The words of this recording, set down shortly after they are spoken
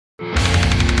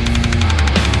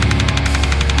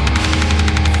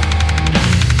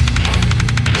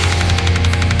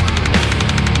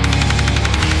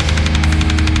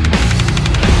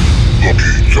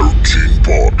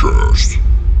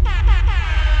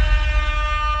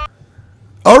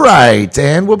All right,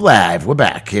 and we're live. We're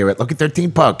back here at Lucky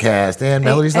 13 Podcast, and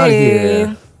Melody's not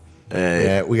here.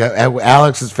 Yeah, we got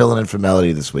Alex is filling in for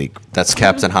Melody this week. That's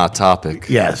Captain Hot Topic.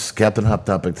 Yes, Captain Hot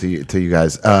Topic to you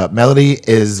guys. Melody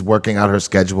is working out her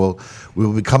schedule. We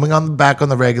will be coming back on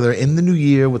the regular in the new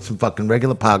year with some fucking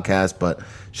regular podcasts, but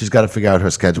she's got to figure out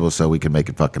her schedule so we can make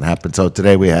it fucking happen. So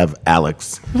today we have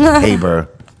Alex Haber.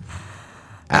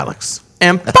 Alex.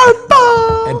 And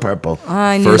purple. And Purple.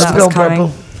 I knew First that was Go, coming.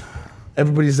 Purple.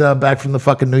 Everybody's back from the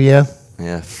fucking new year.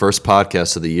 Yeah, first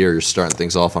podcast of the year. You're starting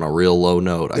things off on a real low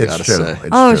note, I gotta say. It's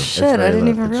Oh, true. It's shit, I very didn't low.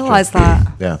 even It's true. realize that.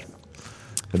 Yeah.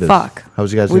 It is. Fuck. How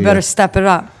was you guys' We new better year? step it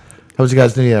up. How was you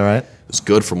guys' new year, right? It's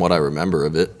good from what I remember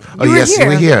of it. Oh, You were yes, you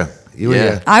were here. You were Yeah.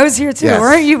 here. I was here too, Yes.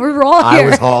 weren't you? We were all I here.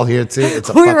 was all here too. It's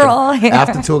a We fucking, were all here.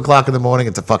 After 2 o'clock in the morning,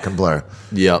 it's a fucking blur.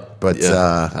 Yep. But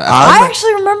yeah. I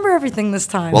actually remember everything this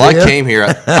time. well, Yeah. I came here.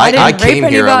 I didn't came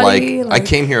rape here at anybody, I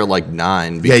came here at like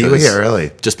 9. Yeah, Because, you were here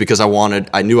early. Just because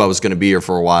I knew I was going to be here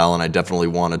for a while, and I definitely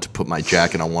wanted to put my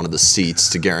jacket on one of the seats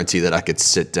to guarantee that I could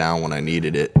sit down when I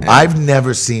needed it. And I've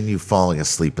never seen you falling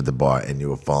asleep at the bar, and you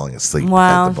were falling asleep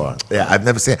Wow. at the bar. Yeah, I've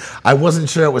never seen it. I wasn't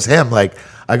sure it was him. Like,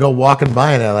 I go walking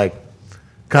by, and I, like,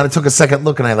 kind of took a second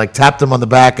look, and I, like, tapped him on the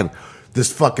back, and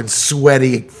this fucking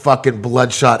sweaty, fucking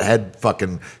bloodshot head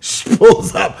fucking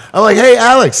pulls up. I'm like, hey,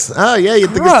 Alex. Oh, yeah, you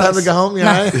think it's time to Gross. go home?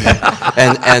 Yeah, right?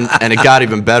 and it got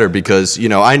even better because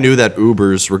I knew that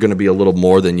Ubers were going to be a little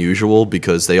more than usual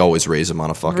because they always raise them on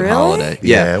a fucking Really? holiday.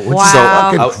 Yeah, which is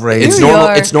Wow. fucking crazy. It's New normal.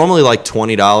 York. It's normally like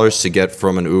 $20 to get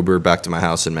from an Uber back to my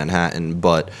house in Manhattan.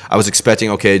 But I was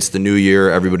expecting, okay, it's the new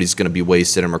year, everybody's going to be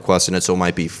wasted and requesting it, so it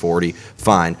might be 40.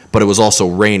 Fine, but it was also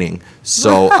raining,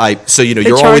 so They you're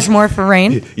charge always more for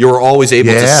rain. you're always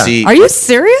able to Yeah. see. Are you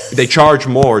serious? They charge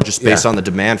more just based Yeah. on the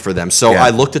demand for them. So Yeah. I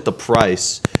looked at the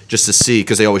price just to see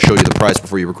because they always show you the price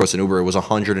before you request an Uber. It was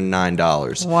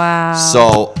 $109. Wow.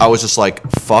 So I was just like,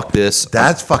 fuck this.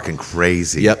 That's fucking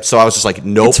crazy. Yep. So I was just like,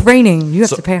 nope. It's raining. You have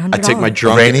So to pay $100. I take my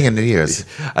drunk. Raining and New Year's.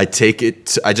 I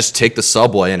just take the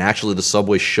subway, and actually the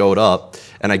subway showed up,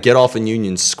 and I get off in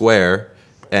Union Square,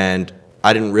 and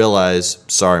I didn't realize.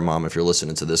 Sorry, Mom, if you're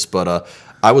listening to this, but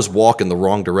I was walking the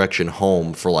wrong direction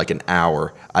home for like an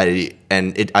hour. I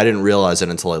didn't realize it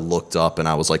until I looked up, and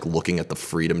I was like looking at the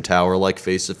Freedom Tower like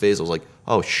face to face. I was like,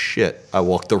 oh shit, I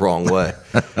walked the wrong way,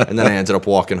 and then I ended up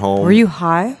walking home. Were you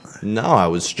high? No, I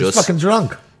was Just just fucking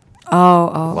drunk. a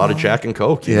lot of Jack and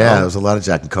Coke. You Yeah, know? there was a lot of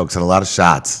Jack and Cokes and a lot of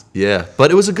shots. Yeah,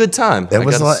 but it was a good time. It I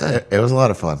was a gotta lot. say. It was a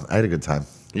lot of fun. I had a good time.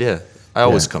 Yeah, I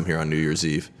always Yeah. come here on New Year's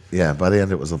Eve. Yeah, by the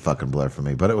end it was a fucking blur for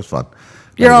me, but it was fun.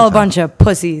 You're Had all a good time. bunch of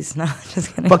pussies. No,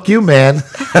 just kidding. Fuck you, man.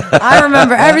 I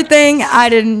remember everything. I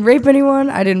didn't rape anyone.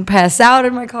 I didn't pass out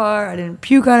in my car. I didn't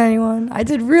puke on anyone. I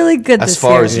did really good As this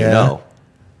far year. as you Yeah. know.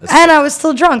 And I was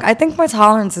still drunk. I think my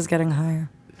tolerance is getting higher.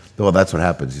 Well, that's what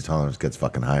happens. Your tolerance gets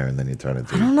fucking higher, and then you turn I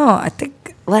into don't know. I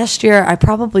think last year I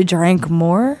probably drank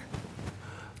more.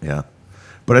 yeah.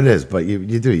 But it is. But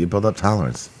you do. You build up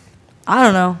tolerance. I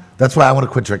don't know. That's why I want to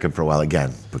quit drinking for a while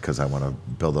again, because I want to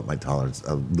build up my tolerance,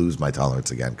 lose my tolerance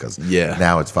again, because Yeah.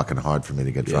 now it's fucking hard for me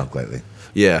to get drunk lately.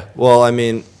 Yeah. Well, I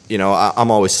mean,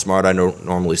 I'm always smart. I don't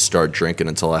normally start drinking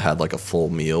until I had like a full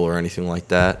meal or anything like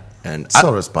that. And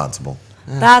So responsible.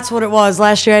 That's what it was.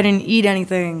 Last year I didn't eat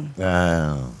anything.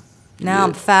 Oh, Now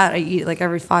I'm fat. I eat like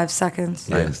every 5 seconds.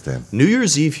 I understand. New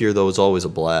Year's Eve here though is always a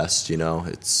blast.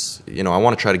 It's I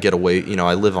want to try to get away.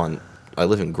 I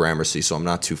live in Gramercy, so I'm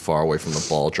not too far away from the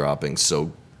ball dropping.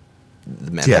 So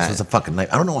Manhattan, Yes, it's a fucking night.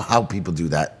 I don't know how people do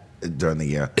that during the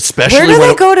year. especially Where do when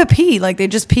they go to pee? Like they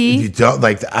just pee? You don't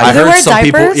like. I they heard wear some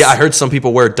people. diapers? Yeah, I heard some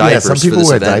people wear yeah, diapers. some for people this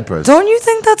wear event. diapers. Don't you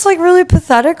think that's like really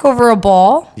pathetic over a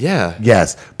ball? Yeah.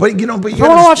 Yes, but you If I want to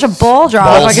watch a ball drop,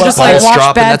 I Balls- could just like balls watch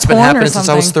dropping, bad that's been porn or happening since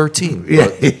I was something. 13.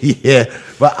 Yeah, yeah,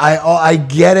 but I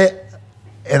get it,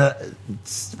 and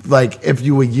like if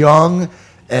you were young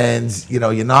and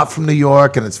you're not from New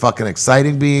York and it's fucking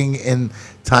exciting being in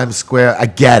Times Square, I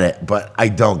get it, but I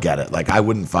don't get it. Like I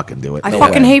wouldn't fucking do it. I No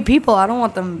fucking way. hate people. I don't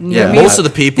want them near Yeah, me. most of the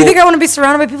people. You think I want to be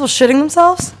surrounded by people shitting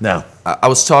themselves? No, I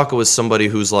was talking with somebody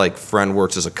whose like friend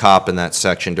works as a cop in that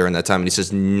section during that time, and he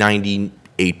says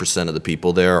 98% of the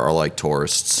people there are like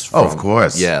tourists. Oh, of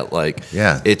course. Yeah, like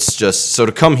Yeah. It's just so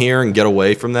to come here and get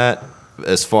away from that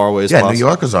as far away as yeah, possible. New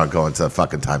Yorkers aren't going to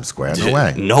fucking Times Square. No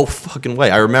way. No fucking way.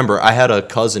 I remember I had a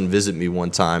cousin visit me one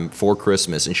time for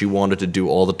Christmas, and she wanted to do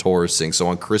all the tourist things. So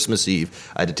on Christmas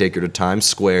Eve, I had to take her to Times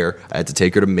Square. I had to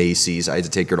take her to Macy's. I had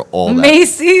to take her to all that.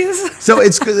 Macy's. So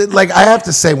it's good. Like I have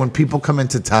to say, when people come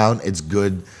into town, it's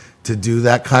good to do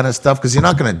that kind of stuff because you're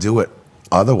not going to do it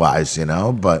otherwise,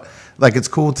 But like, it's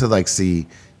cool to like see,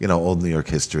 old New York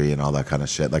history and all that kind of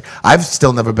shit. Like, I've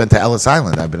still never been to Ellis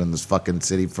Island. I've been in this fucking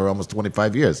city for almost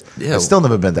 25 years. Yeah. I've still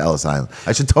never been to Ellis Island.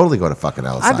 I should totally go to fucking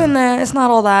Ellis I've Island. been there. It's not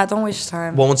all that. Don't waste your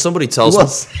time. Well, when somebody tells Well,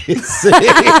 me,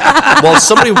 well,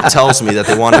 somebody tells me that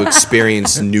they want to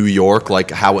experience New York,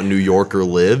 like how a New Yorker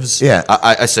lives. Yeah.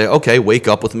 I say, okay, wake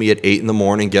up with me at 8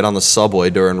 a.m, get on the subway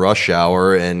during rush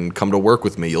hour, and come to work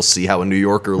with me. You'll see how a New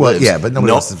Yorker Well, lives. yeah, but nobody,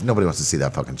 No- wants to see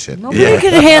that fucking shit. Nobody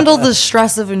can handle the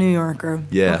stress of a New Yorker.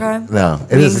 Yeah. Okay. No, it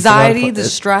The is. It's a lot of anxiety, fun. the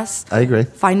stress. I agree.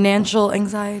 Financial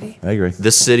anxiety. I agree.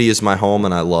 This city is my home,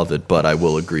 and I love it. But I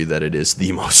will agree that it is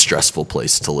the most stressful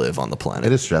place to live on the planet.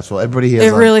 It is stressful. Everybody here.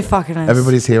 It really fucking is.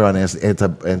 Everybody's here on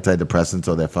antidepressants,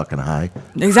 or they're fucking high.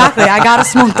 Exactly. I gotta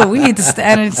smoke the weed,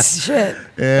 and it's shit.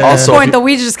 At this Also, point, the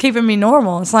weed's just keeping me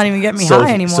normal. It's not even getting me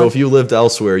high anymore. So if you lived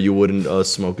elsewhere, you wouldn't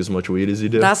smoke as much weed as you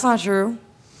do. That's not true.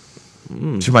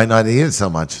 She might not eat it so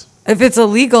much. If it's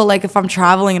illegal, like if I'm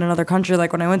traveling in another country,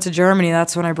 like when I went to Germany,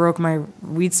 that's when I broke my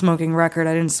weed smoking record.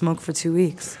 I didn't smoke for 2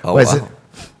 weeks. Oh, Wait, is wow. it?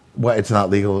 What? It's not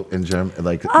legal in Germany,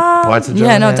 like parts of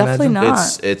Germany. Yeah, no, I definitely imagine?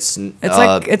 not. It's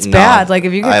like it's no. bad. Like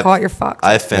if you get I have- caught, you're fucked.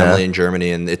 I have family Yeah. in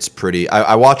Germany, and it's pretty.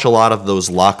 I watch a lot of those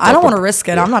locked. I don't up want to risk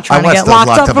it. I'm not I trying to watched get those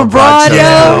locked up abroad. abroad Yo. shows.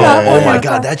 Yeah, Oh yeah, my yeah.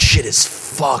 god, that shit is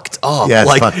fucked up. Yeah, it's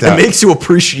like fucked it up. makes you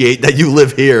appreciate that you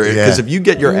live here. Because Yeah. if you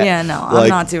get your Yeah, no, I'm like,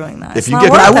 not doing that. If It's you not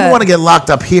get, worth But I it. wouldn't want to get locked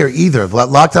up here either.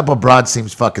 Locked up abroad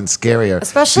seems fucking scarier.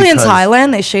 Especially in because-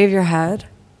 Thailand, they shave your head.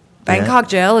 Bangkok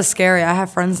jail is scary. I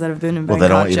have friends that have been in Well, Bangkok they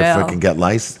don't want you jail. to freaking get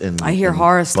lice and I hear and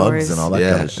horror bugs stories. and all that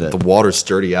yeah, kind of shit. the water's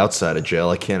dirty outside of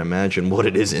jail. I can't imagine what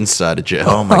it is inside of jail.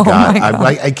 Oh my Oh god, my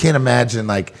God. I can't imagine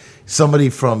like somebody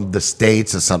from the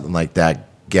States or something like that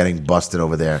getting busted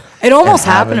over there. It almost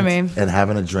and happened to having- me. And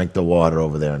having to drink the water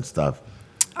over there and stuff.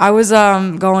 I was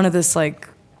going to this like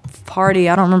party.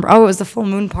 I don't remember. Oh, it was the full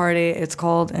moon party. It's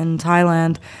called in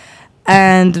Thailand,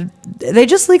 and they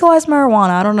just legalized marijuana.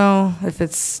 I don't know if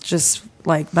it's just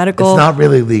like medical. It's not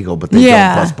really legal, but they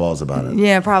Yeah. don't bust balls about it.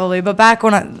 Yeah, probably. But back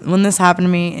when this happened to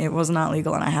me, it was not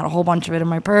legal, and I had a whole bunch of it in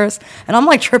my purse. And I'm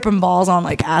like tripping balls on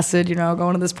like acid,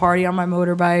 going to this party on my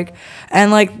motorbike,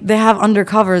 and like they have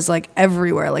undercovers like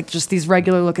everywhere, like just these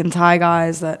regular looking Thai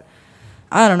guys that.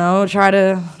 I don't know, try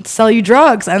to sell you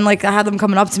drugs. And like I had them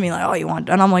coming up to me like, oh, you want,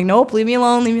 and I'm like, nope, leave me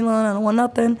alone, I don't want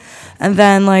nothing. And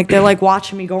then like they're like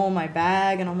watching me go in my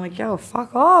bag, and I'm like, yo,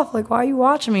 fuck off. Like, why are you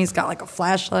watching me? He's got like a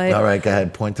flashlight. All right, go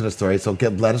ahead. Point to the story. So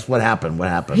let us what happened. What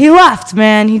happened? He left,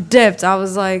 man. He dipped. I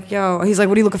was like, yo, he's like,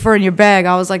 what are you looking for in your bag?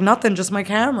 I was like, nothing, just my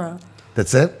camera.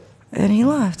 That's it? And he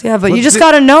left. Yeah, but Well, you just di-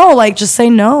 gotta know, like, just say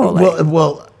no. Like,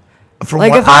 Well, from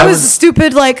like what if I was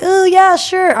stupid, like, oh yeah,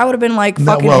 sure, I would have been like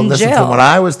No, fucking well, in listen, jail. from what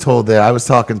I was told there, I was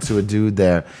talking to a dude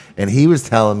there, and he was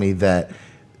telling me that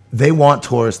they want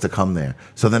tourists to come there.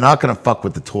 So they're not going to fuck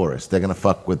with the tourists. They're going to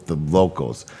fuck with the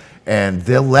locals. And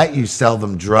they'll let you sell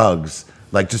them drugs.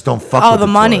 Like, just don't fuck Oh, with the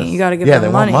the money. tourists. You gotta give yeah,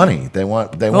 them they want money. money. They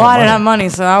want well, money. I didn't have money,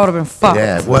 so I would have been fucked.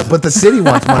 Yeah, well, but the city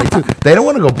wants money too. They don't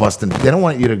want to go busting. They don't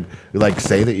want you to like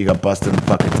say that you got busted in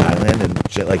fucking Thailand and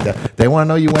shit like that. They want to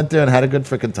know you went there and had a good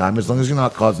freaking time. As long as you're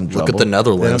not causing trouble. Look at the they don't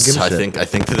Netherlands. give a I shit.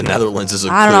 think the Netherlands is a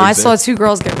I don't know. clear I saw example. 2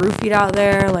 girls get roofied out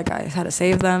there. Like I had to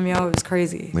save them. It was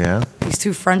crazy. Yeah. These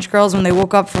 2 French girls, when they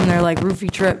woke up from their like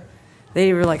roofie trip,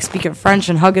 they were like speaking French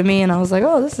and hugging me, and I was like,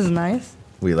 oh, this is nice.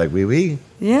 We like wee.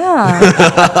 Yeah.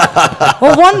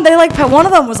 Well, one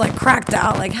of them was like cracked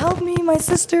out, like help me, my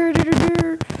sister.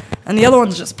 And the other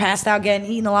one's just passed out, getting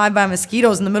eaten alive by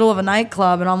mosquitoes in the middle of a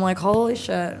nightclub. And I'm like, holy shit.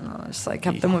 And I just like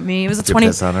kept them with me. It was a Did you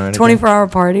piss on her or anything? 24-hour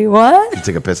party. What? You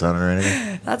take a piss on her or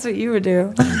anything? That's what you would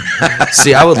do.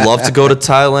 See, I would love to go to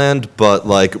Thailand, but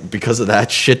like because of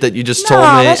that shit that you just No,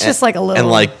 told me, that's just like a little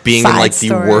and like being in side like the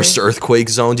story. worst earthquake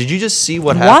zone. Did you just see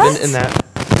what What? happened in that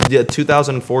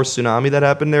 2004 tsunami that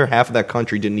happened there? Half of that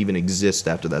country didn't even exist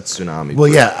after that tsunami. Well,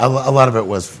 yeah, a lot of it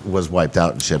was wiped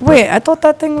out and shit. but- Wait, I thought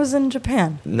that thing was in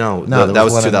Japan. No, No, there that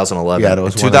was was one in- 2011. yeah, there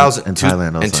was in one 2000, in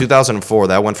Thailand also. In 2004,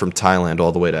 that went from Thailand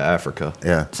all the way to Africa.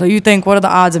 Yeah. So you think, what are the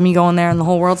odds of me going there and the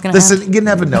whole world's going to end? Listen, you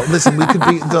never know. Listen, we could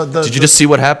be the. Did you just see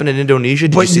what happened in Indonesia?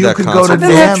 Did you But see you that could concert? go to I've been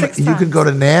there Nam. 6 You could times. go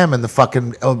to Nam, and the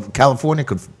fucking California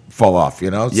could fall off.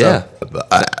 You know. So Yeah.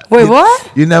 Wait,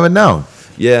 what? You never know.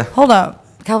 Yeah. Hold up.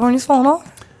 California's falling off?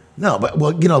 No, but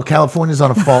well, California's on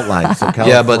a fault line. So Yeah,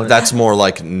 California, but that's more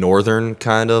like northern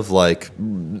kind of like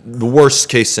the worst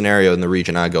case scenario in the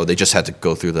region I go. They just had to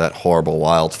go through that horrible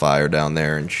wildfire down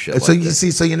there and shit. So like you that. see,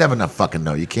 so you never know. Fucking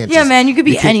know. You can't. Yeah, man, you could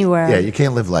be can't- anywhere. Yeah, you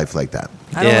can't live life like that.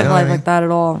 I don't Yeah. live You know life what I like that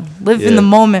at all. Live in Yeah. the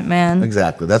moment, man.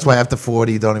 Exactly. That's why after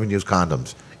 40, you don't even use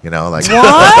condoms. Like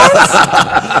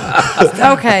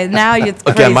What? Okay, now you.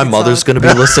 Again, my mother's gonna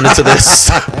be listening to this.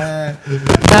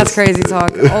 That's crazy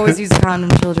talk. Always use a condom,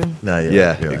 children. No,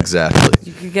 Yeah, you're right. exactly.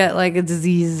 You could get like a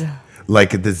disease.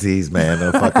 Like a disease, man.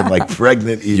 Or fucking like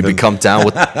pregnant. Even. You become down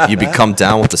with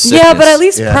the sickness. Yeah, but at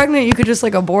least Yeah. pregnant, you could just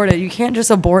like abort it. You can't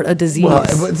just abort a disease. Well,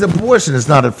 it's abortion is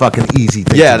not a fucking easy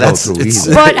thing Yeah, to go that's- through it's-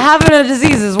 either. But having a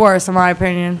disease is worse, in my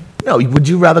opinion. No, would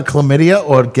you rather chlamydia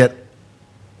or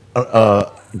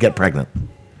get pregnant?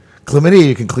 Chlamydia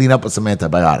you can clean up with some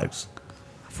antibiotics.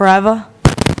 Forever.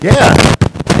 Yeah,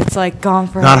 It's like gone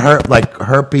forever. not like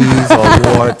herpes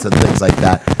or warts and things like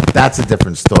that. That's a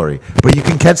different story. But you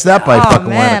can catch that by Oh fucking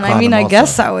wearing a man, I mean, condom I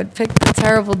guess also. I would pick the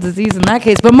terrible disease in that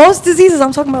case. But most diseases,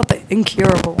 I'm talking about the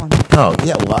incurable ones. Oh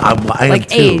yeah, well I am Like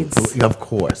too. AIDS. Of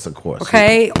course.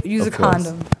 Okay, use a Of course.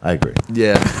 condom. I agree.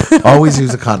 Yeah. Always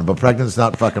use a condom, but pregnant's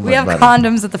not fucking We much have better.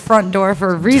 condoms at the front door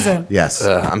for a reason. Yes.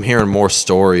 I'm hearing more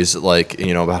stories like,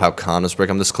 about how condoms break.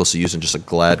 I'm this close to using just a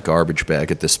Glad garbage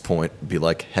bag at this point. Be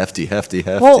like hefty.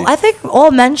 Well, I think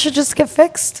all men should just get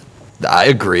fixed. I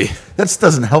agree. That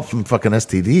doesn't help from fucking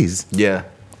STDs. Yeah.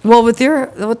 Well, with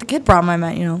the kid problem, I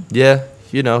meant. Yeah.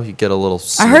 You get a little.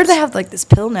 I heard snips. they have like this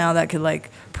pill now that could like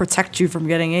protect you from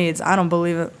getting AIDS. I don't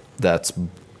believe it. That's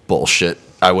bullshit.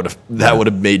 That would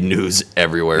have made news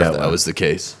everywhere Yeah, if that well. was the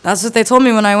case. That's what they told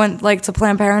me when I went like to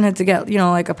Planned Parenthood to get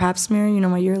like a Pap smear.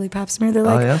 My yearly Pap smear. They're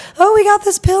like, yeah? oh, we got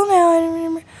this pill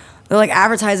now. They're like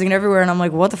advertising it everywhere, and I'm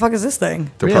like, what the fuck is this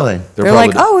thing? Really? They're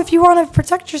like, oh, if you want to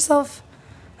protect yourself.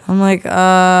 I'm like,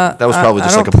 That was probably I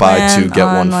just don't like a buy plan two get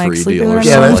on, one like, free sleeping deal or with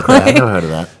Yeah, something that's like great. I've never heard of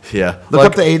that. that. Yeah. Look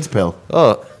up the AIDS pill.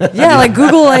 Yeah, like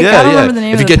Google, like I don't remember the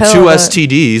name If of you the get pill. two but-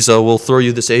 STDs, we'll throw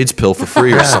you this AIDS pill for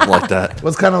free or something like that. Well,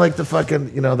 it's kind of like the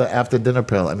fucking, the after dinner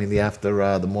pill. I mean,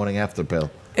 the morning after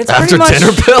pill. It's After pretty much,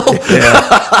 dinner pill?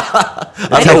 I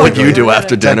don't know what you do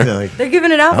after dinner. Technically. They're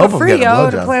giving it out I hope for I'm free, getting a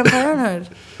yo, to blowjob. Planned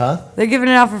Parenthood. Huh? They're giving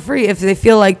it out for free. If they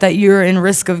feel like that you're in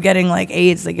risk of getting like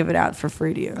AIDS, they give it out for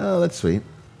free to you. Oh, that's sweet.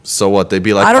 So what? They'd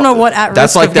be like, I don't know what at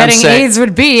that's risk like of them getting saying, AIDS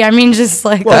would be. I mean, just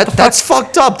like that's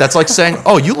fucked up. That's like saying,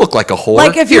 oh, you look like a whore.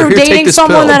 Like if Here, you're take dating this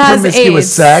someone pill. that has Promiscuous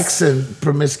AIDS. sex and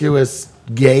promiscuous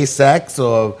gay sex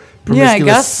or promiscuous Yeah, I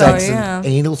guess so, sex yeah. and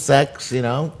anal sex,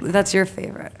 That's your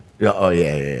favorite. Yeah, oh,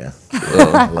 yeah.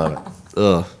 I love it.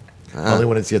 Ugh. Only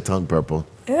when it's your tongue purple.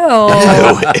 Ew. Ew.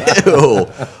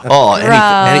 Oh,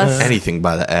 Gross. anything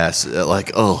by the ass.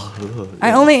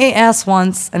 I only ate ass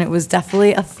once, and it was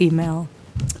definitely a female.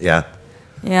 Yeah.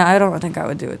 Yeah, I don't think I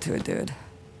would do it to a dude.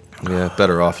 Yeah,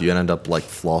 better off. You end up like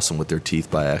flossing with their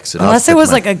teeth by accident. Unless it stick was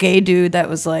my- like a gay dude that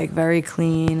was like very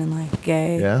clean and like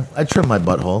gay. Yeah. I trim my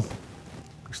butthole.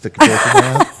 Stick a tape in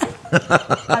my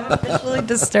ass. I'm officially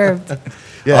disturbed.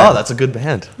 Yeah. Oh, that's a good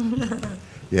band.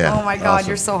 Yeah. Oh my God, Awesome.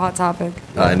 you're so Hot Topic.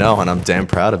 I know, and I'm damn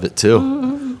proud of it too.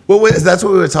 Well, that's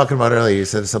what we were talking about earlier. You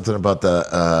said something about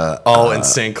the.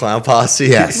 Insane Clown Posse.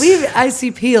 Yes. Leave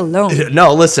ICP alone.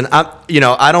 No, listen.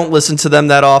 I don't listen to them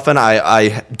that often.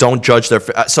 I don't judge their.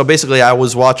 So basically, I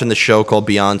was watching the show called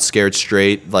Beyond Scared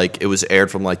Straight. Like it was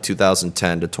aired from like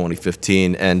 2010 to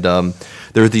 2015, and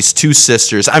there were these two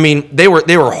sisters. I mean, they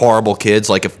were horrible kids.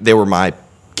 Like if they were my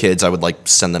kids, I would like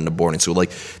send them to boarding school.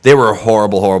 Like they were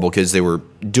horrible kids. They were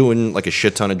doing like a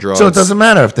shit ton of drugs. So it doesn't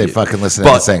matter if they fucking listen to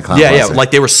the same clown. yeah, Posse.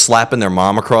 like they were slapping their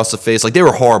mom across the face. Like they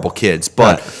were horrible kids.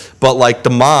 But like the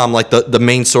mom, like the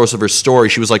main source of her story,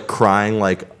 she was like crying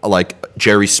like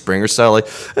Jerry Springer style, like,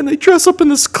 and they dress up in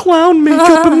this clown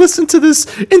makeup and listen to this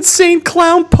insane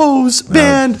clown pose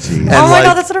band. jeez. And, Oh my like,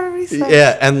 God, that's what everybody says.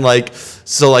 yeah, and like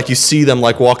so like you see them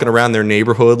like walking around their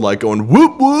neighborhood like going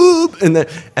whoop whoop, and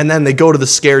then they go to the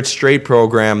Scared Straight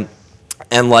program.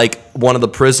 And like one of the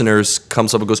prisoners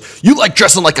comes up and goes, "You like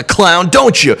dressing like a clown,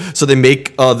 don't you?" So they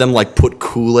make them like put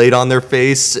Kool-Aid on their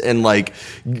face and like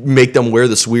make them wear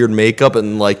this weird makeup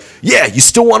and like, yeah, you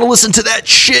still want to listen to that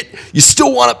shit? You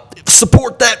still want to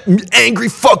support that angry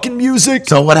fucking music?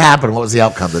 So what happened? What was the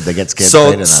outcome? Did they get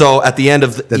scared? So at the end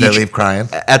of Did they leave crying?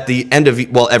 At the end of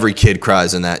every kid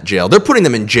cries in that jail. They're putting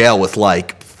them in jail with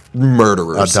like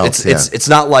murderers. Adults, it's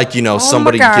not like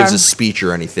somebody my God. gives a speech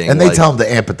or anything. And they like, tell them to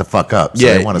amp it the fuck up. So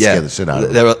they want to scare the shit out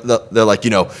of them. They're like,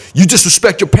 you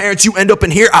disrespect your parents, you end up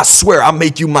in here, I swear I'll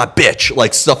make you my bitch.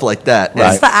 Like stuff like that.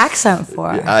 What's And the accent for?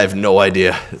 I have no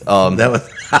idea. That was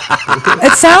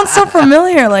It sounds so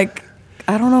familiar. Like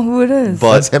I don't know who it is.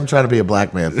 that's him trying to be a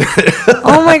black man.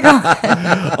 Oh my God.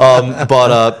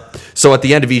 So at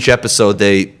the end of each episode,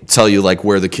 they tell you like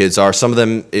where the kids are. Some of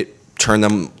them turn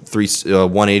them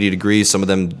 180 degrees. Some of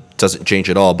them doesn't change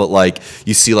at all. But like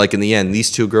you see, like in the end,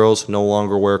 these two girls no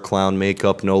longer wear clown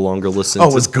makeup, no longer listen. Oh,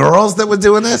 it was girls that were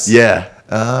doing this? yeah.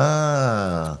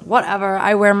 Ah. Whatever.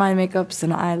 I wear my makeups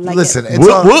and I like Listen, it. it's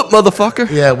all, Whoop, motherfucker.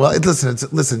 yeah, well,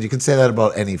 listen, you can say that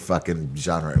about any fucking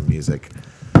genre of music.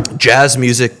 jazz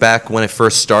music back when it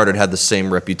first started had the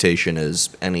same reputation as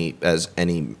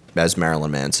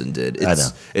Marilyn Manson did. I know.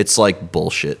 It's like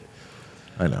bullshit.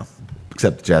 I know.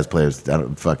 Except jazz players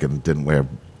didn't wear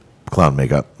clown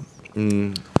makeup. I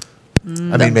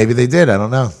mean, maybe they did. I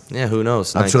don't know. Yeah, who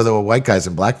knows? I'm sure there were white guys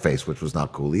in blackface, which was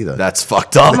not cool either. That's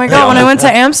fucked up. Oh my god! When I went to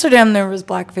Amsterdam, there was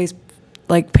blackface,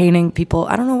 like painting people.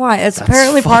 I don't know why. It's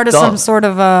apparently part of fucked some up. sort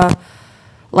of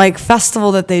like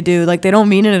festival that they do. Like they don't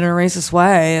mean it in a racist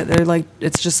way. They're like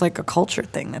it's just like a culture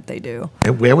thing that they do.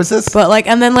 And where was this? But like,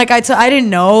 and then like I didn't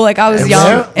know. Like I was And young.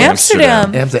 where?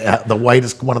 Amsterdam.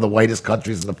 One of the whitest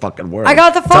countries in the fucking world. I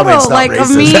got the Tell me photo it's not like of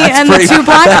racist. me That's and the pretty- two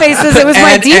black faces. It was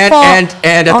my default.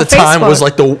 And at on the time was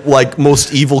Facebook. like the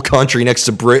most evil country next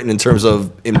to Britain in terms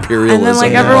of imperialism. And then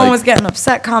like everyone was getting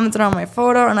upset, commenting on my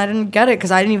photo, and I didn't get it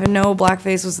because I didn't even know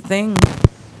blackface was a thing.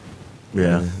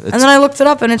 Yeah. And then I looked it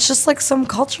up, and it's just like some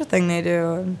culture thing they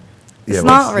do. And it's Yeah,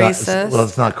 not well, racist. Well,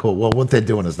 it's not cool. Well, what they're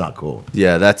doing is not cool.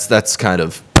 Yeah, that's kind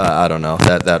of I don't know.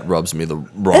 That rubs me the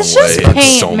wrong It's way just in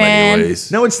paint, so man. many ways.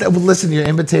 No, well, listen, you're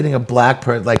imitating a black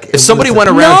person. Like If somebody listen, went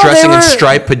around No, they dressing in were-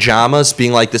 striped pajamas,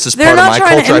 being like, "This is They're part of not my trying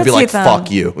to culture," I'd be like, imitate them.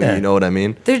 "Fuck you." Yeah. You know what I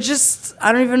mean? They're just,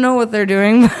 I don't even know what they're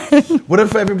doing. What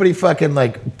if everybody fucking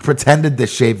like pretended to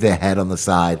shave their head on the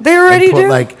side? They already and put, do.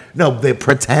 Like no, they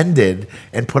pretended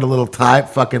and put a little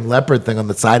fucking leopard thing on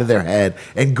the side of their head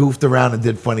and goofed around and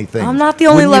did funny things. I'm not the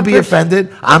only Wouldn't you be leopard.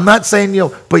 offended? I'm not saying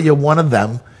you, but you're one of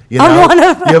them. You know, I'm one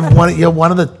of them. You're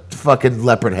one of the fucking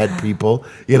leopard head people.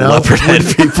 You know, Leopard head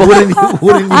people.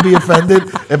 Wouldn't you be offended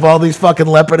if all these fucking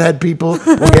leopard head people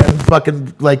were getting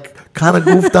fucking like kind of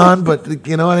goofed on? But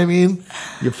you know what I mean?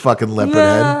 You fucking leopard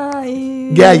head. Nah,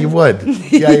 Yeah, you would.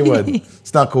 Yeah, you would.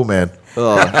 It's not cool, man.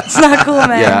 it's not cool,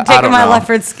 man. Yeah, I I'm taking don't my know.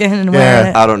 leopard skin and Yeah. wearing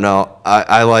it. I don't know.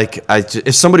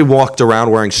 If somebody walked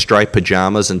around wearing striped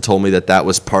pajamas and told me that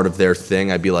was part of their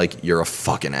thing, I'd be like, "You're a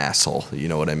fucking asshole." You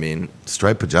know what I mean?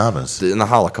 Striped pajamas. In the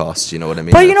Holocaust, you know what I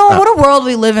mean? But you know what a world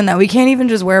we live in that we can't even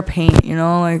just wear paint. You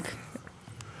know, like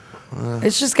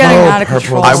it's just getting Oh, out of purple.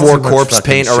 control. I wore Too much corpse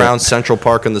fucking paint shit. around Central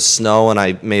Park in the snow, and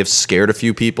I may have scared a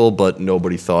few people, but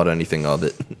nobody thought anything of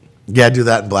it. Yeah, do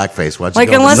that in blackface. Why don't you Like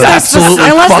go unless to the- they're, Absolutely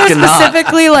unless they're fucking not.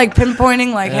 specifically like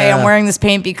pinpointing like, hey, I'm Yeah. wearing this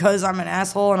paint because I'm an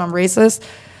asshole and I'm racist.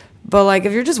 But like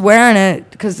if you're just wearing it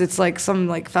because it's like some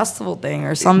like festival thing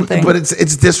or something. But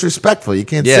it's disrespectful. You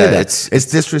can't Yeah, say that. It's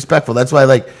disrespectful. That's why,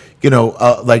 like a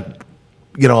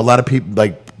lot of people,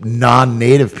 like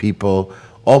non-native people,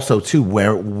 also too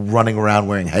running around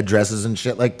wearing headdresses and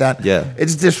shit like that. Yeah.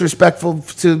 it's disrespectful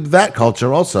to that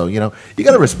culture. Also, you got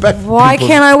to respect. Why people's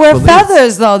can't I wear beliefs.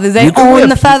 feathers though? Do they You can own wear-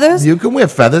 the feathers? You can wear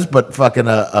feathers, but fucking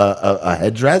a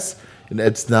headdress,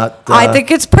 it's not. I think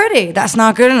it's pretty. That's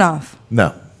not good enough.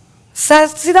 no.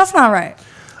 See, that's not right.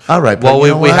 All right. Well, but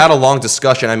you know we what? had a long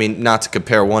discussion. I mean, not to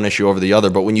compare one issue over the other,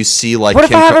 but when you see like What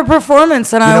if Kim I have Ka- a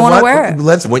performance and You I know want to what? wear it?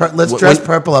 Let's When- let's when- dress when-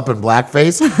 purple up in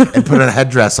blackface and put a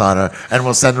headdress on her, and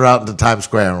we'll send her out into Times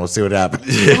Square, and we'll see what happens.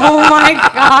 Oh my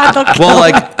god! they'll kill well,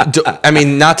 me. like, I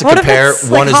mean, not to What if compare. it's,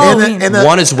 like, One is Halloween? And the-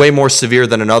 one is way more severe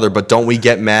than another. But don't we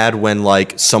get mad when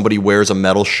like somebody wears a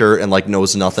metal shirt and like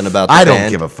knows nothing about the I don't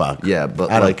band? give a fuck. Yeah,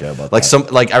 but I don't like, care about like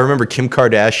that. I remember Kim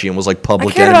Kardashian was like I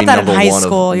public cared enemy about that in number high one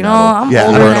school. of You know, metal. I'm Yeah,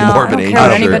 older we're in a now. I morbid don't age. care I what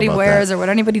don't care anybody about wears that. or what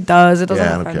anybody does. It doesn't Yeah,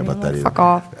 I don't affect care me. about that either. Fuck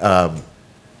off.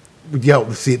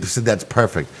 Yo, see, that's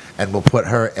perfect, and we'll put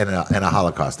her in a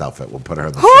Holocaust outfit. We'll put her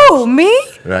in the Who? Me?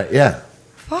 right. Yeah,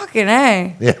 Fucking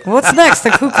A. Yeah. What's next? The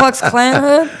Ku Klux Klan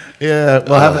hood? yeah.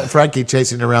 We'll have Frankie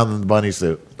chasing you around in the bunny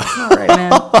suit. All right,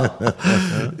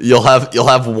 man. You'll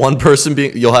have one person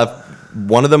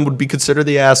one of them would be considered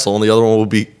the asshole, and the other one would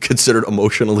be considered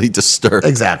emotionally disturbed.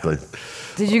 Exactly.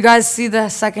 Did you guys see the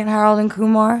second Harold and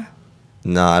Kumar?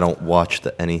 No, I don't watch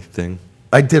anything.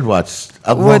 I did watch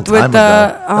a long With time the-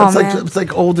 ago. oh, it's like man. it's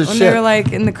like old as When shit. they were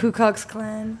like in the Ku Klux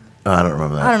Klan? Oh, I don't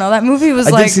remember that. I don't know. That movie was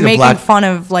I did like see the making Black- fun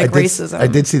of like I did- racism. I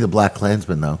did see the Black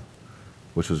Klansman though,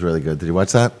 which was really good. Did you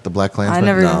watch that? The Black Klansman. I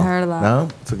never No. even heard of that. No,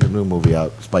 it's a good new movie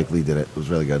out. Spike Lee did it. It was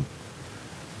really good.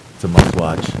 It's a must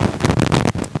watch.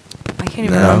 I can't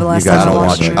even No, remember the you last guys time I don't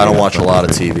watched watch it. it. I don't watch a lot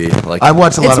of TV. Like I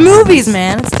watch a lot It's of movies,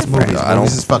 man. It's different. Movies. I don't-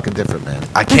 Movies is fucking different, man.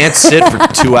 I can't sit for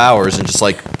 2 hours and just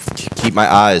like keep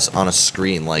my eyes on a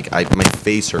screen. Like my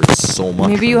face hurts so much.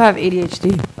 Maybe you have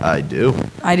ADHD. I do.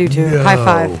 I do too. High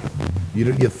five. You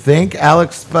think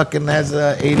Alex fucking has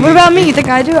a ADHD? What about me? You think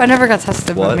I do? I never got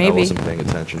tested, What? but I maybe. wasn't paying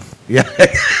attention. Yeah,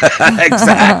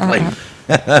 exactly.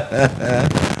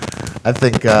 I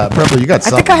think, Purple, you got I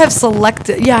something. think I have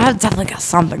selected. Yeah, I have definitely got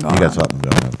something going You got on. something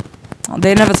going on.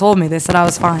 They never told me. They said I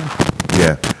was fine.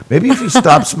 Yeah. Maybe if you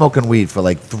stop smoking weed for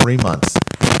like 3 months,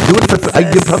 do it for.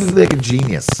 You'd probably be like a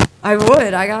genius. I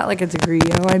would. I got like a degree.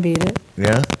 Oh, I made it.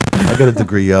 Yeah. I got a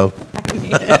degree, yo.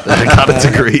 I got a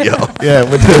degree, yo. Yeah.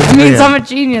 It means I'm a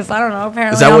genius. I don't know.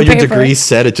 Apparently, Is that on what your paper. degree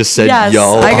said? It just said Yes, yo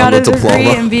I got on a the degree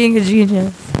diploma. in being a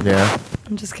genius. Yeah.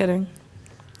 I'm just kidding.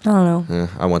 I don't know.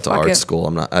 I went to Fuck art it.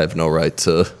 school. I have no right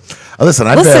to. Oh, listen,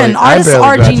 Listen, artists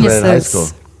are graduated high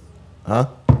geniuses. school.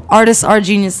 Artists are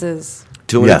geniuses.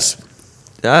 Yes.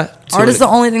 Art is the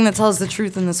only thing that tells the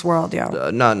truth in this world, yo.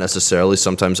 Not necessarily.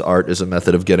 Sometimes art is a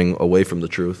method of getting away from the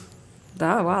truth,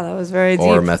 Wow, that was very deep.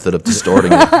 or a method of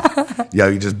distorting it. Yo,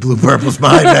 you just blew Purple's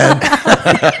mind, man.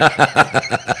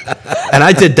 And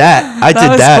I did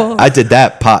that. Cool. I did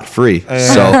that pot free.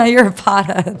 So You're a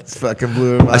pothead. Fucking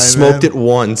blew her mind, I smoked man. it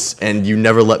once, and you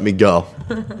never let me go.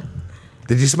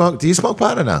 Did you smoke? Do you smoke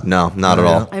pot or no? No, not at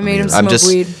Yeah. all. I made him I'm smoke just,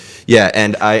 weed. Yeah,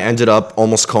 and I ended up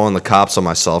almost calling the cops on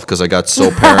myself because I got so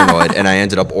paranoid, and I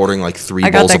ended up ordering like 3 I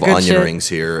got bowls that of good onion shit. rings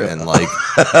here, and like,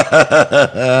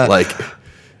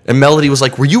 and Melody was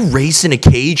like, "Were you raised in a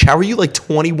cage? How are you like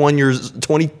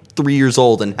 23 years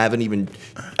old and haven't even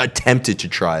attempted to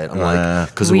try it?" I'm like,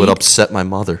 "Because it would Weed. upset my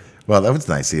mother." Well, that was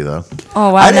nice of you, though.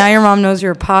 Oh, wow. I Now didn't- your mom knows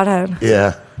you're a pothead.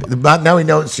 Yeah. But now we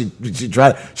know she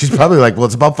tried it. She's probably like, well,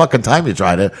 it's about fucking time you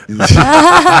tried it.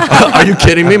 Are you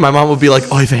kidding me? My mom would be like,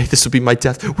 "Oh, Vey, this would be my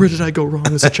death. Where did I go wrong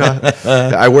as a child?"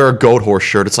 I wear a goat horse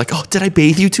shirt. It's like, "Oh, did I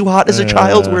bathe you too hot as a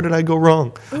child? Where did I go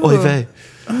wrong?" Oh, Vey.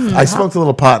 I smoked a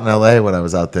little pot in L.A. when I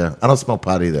was out there. I don't smoke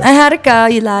pot either. I had a girl,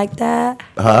 you like that?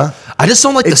 I just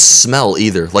don't like the smell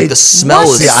either. Like the It's- smell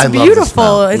What? is. It's I love the beautiful.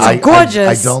 smell. It's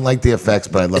gorgeous. I don't like the effects,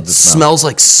 but I love It the smell. smells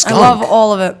like I skunk. love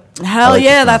all of it. Hell like the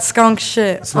yeah, smell. that skunk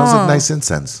shit. It smells like nice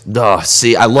incense.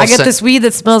 See, I love. I get this weed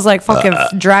that smells like fucking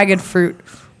dragon fruit.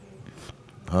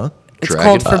 Huh? It's Dragon-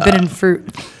 called forbidden fruit.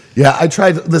 Yeah, I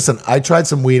tried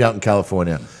some weed out in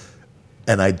California,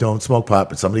 and I don't smoke pot,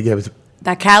 but somebody gave it to,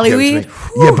 That Cali gave it to weed?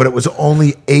 me. Yeah, but it was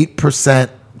only 8%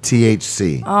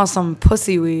 THC. Oh, some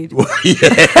pussy weed.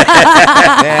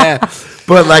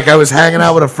 But like I was hanging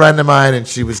out with a friend of mine, and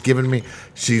she was giving me.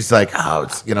 She's like, oh,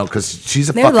 it's because she's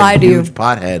a They lie fucking to you. huge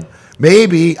pothead.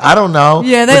 Maybe I don't know.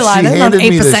 Yeah, they but lie. she There's not handed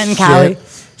me 8% this in Cali. shit.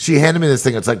 She handed me this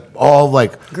thing. It's like all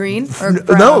like Green or No,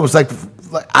 brown? it was like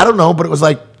I don't know, but it was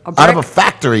like A out of a brick?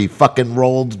 factory fucking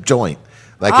rolled joint.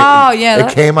 Like Oh, yeah, it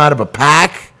that- came out of a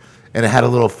pack, and it had a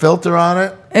little filter on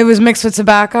it. It was mixed with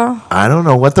tobacco. I don't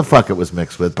know what the fuck it was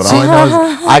mixed with, but all I know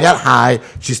is I got high.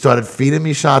 She started feeding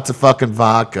me shots of fucking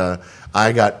vodka.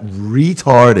 I got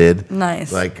retarded.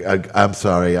 Nice. Like, I'm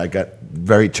sorry, I got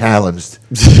very challenged.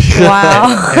 Wow.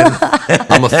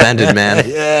 I'm offended, man.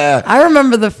 Yeah. I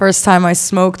remember the first time I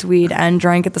smoked weed and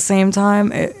drank at the same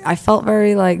time. I felt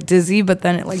very like dizzy, but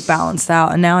then it like balanced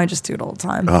out, and now I just do it all the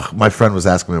time. My friend was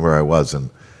asking me where I was, and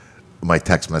my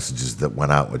text messages that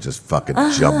went out were just fucking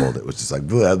jumbled. It was just like,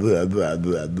 blah, blah, blah,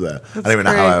 blah, blah. I don't even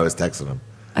know how great. I was texting him.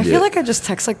 I feel like I just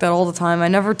text like that all the time. I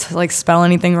never like spell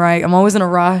anything right. I'm always in a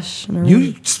rush. and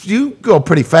You go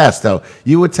pretty fast, though.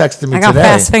 You were texting me I got today.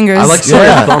 fast fingers. I like saw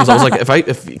Yeah. your thumbs. I was like,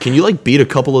 if can you like beat a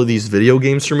couple of these video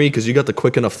games for me? Because you got the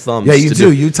quick enough thumbs. Yeah, you to do.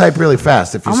 You type really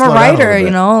fast. If you I'm slow a down writer, little you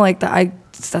bit. know. Like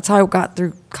that's how I got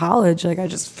through college. Like I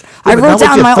Yeah, I but not wrote with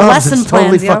down your my thumbs. lesson It's plans.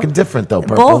 totally yo. fucking different, though,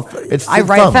 Purple. Both. It's I your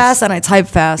write thumbs. fast and I type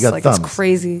fast. You got Like thumbs. it's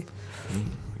crazy.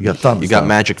 You got thumbs. You got though.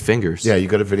 magic fingers. Yeah, you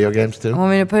good at video games too.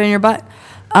 Want me to put it in your butt?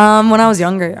 When I was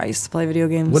younger, I used to play video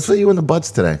games. What's with you in the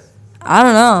butts today? I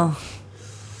don't know.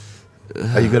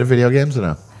 Are you good at video games or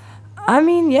no? I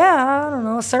mean, yeah, I don't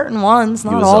know. Certain ones,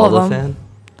 You not a all Zelda of them. fan?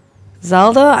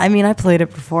 Zelda. I mean, I played it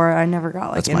before. I never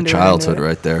got like. That's my into it, childhood into it.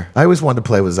 right there. I always wanted to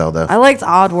play with Zelda. I liked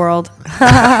Oddworld.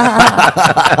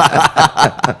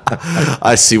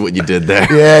 I see what you did there.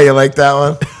 Yeah, you like that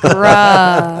one?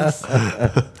 Gross.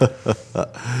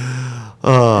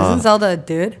 Isn't Zelda a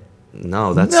dude?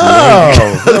 No, that's No,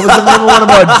 that was the name of one of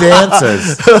our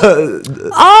dancers.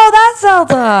 Oh, that's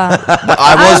Zelda.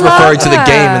 I was I love referring to the that.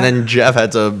 game, and then Jeff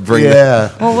had to bring.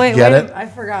 Yeah. Well, wait, Get wait. it? I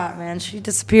forgot, man. She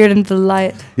disappeared into the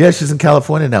light. Yeah, she's in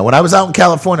California now. When I was out in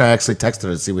California, I actually texted her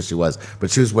to see where she was,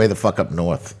 but she was way the fuck up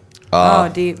north. Oh,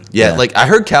 deep. Yeah, Yeah. like I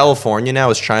heard California now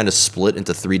is trying to split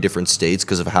into 3 different states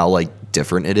because of how like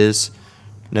different it is.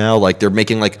 Now, like they're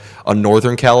making like a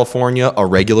Northern California, a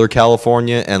regular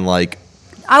California, and like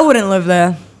I wouldn't live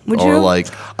there. Would or you? like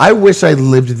I wish I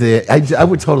lived there. I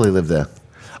would totally live there.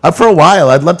 For a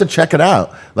while, I'd love to check it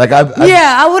out. Like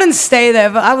yeah, I wouldn't stay there,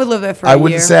 but I would live there for a I year.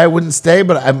 wouldn't say I wouldn't stay,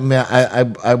 but I mean,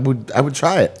 I would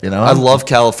try it. You know, I love I'd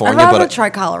California, rather but try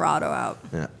Colorado out.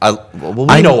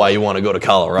 we know why you want to go to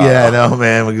Colorado. Yeah, I know,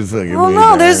 man. We can fucking Well, weed, no,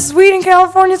 man. there's weed in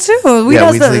California too. Weed Yeah,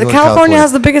 has weed's legal in California California.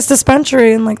 has the biggest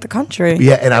dispensary in like the country.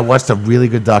 Yeah, and I watched a really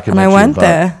good documentary. went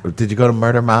about, Did you go to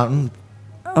Murder Mountain?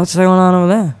 What's going on over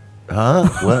there? Huh?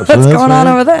 What's going on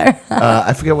over there?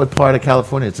 I forget what part of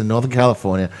California. It's in Northern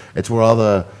California. It's where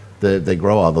all they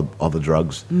grow all the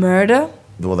drugs. Murder?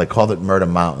 Well, they called it Murder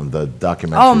Mountain. The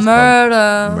documentary. Oh,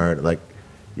 murder. Murder. Like,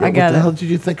 yeah, I get what the it. hell did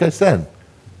you think I said?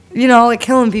 You know, like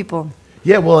killing people.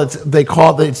 Yeah, well,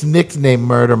 it's nicknamed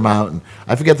Murder Mountain.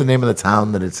 I forget the name of the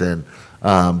town that it's in,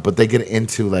 but they get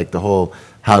into like the whole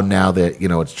how now that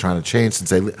it's trying to change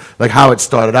since like how it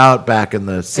started out back in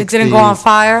the 60s. It didn't go on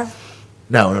fire?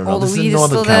 No. All the This weed is is Northern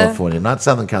still there? California, not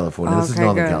Southern California. This is Okay,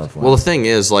 Northern good. California. Well, the thing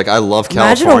is, like, I love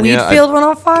Imagine California. a weed field went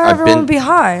on fire. I've Everyone been- would be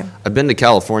high. I've been to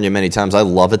California many times. I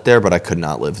love it there, but I could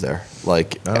not live there.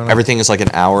 Like, everything is like an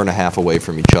hour and a half away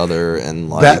from each other, and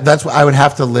like That's what I would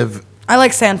have to live. I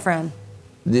like San Fran.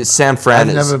 San Fran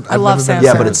I've is. never, I I've love never San been to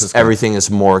Yeah, Fran. but Francisco. everything is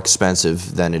more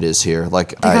expensive than it is here.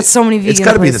 Like, They got so many vegan It's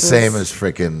got to be the places. same as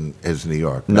freaking as New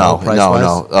York. no.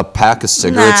 price-wise? A pack of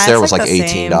cigarettes Nah, there it's was like like the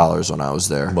 $18 when I was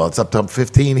there. Well, it's up to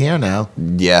 15 here now.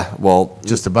 Yeah, well,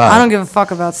 Just about. I don't give a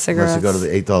fuck about Unless cigarettes. you go to the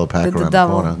 $8 pack With the around the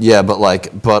devil. corner. yeah,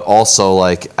 but also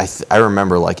like I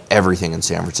remember like everything in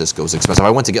San Francisco was expensive. I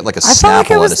went to get like a I felt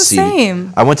like it Snapple was at a the CVS.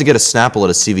 same. I went to get a Snapple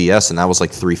at a CVS and that was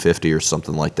like $3.50 or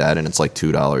something like that, and it's like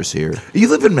 $2 here.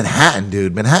 You live in Manhattan,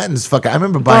 dude. Manhattan's fucking. I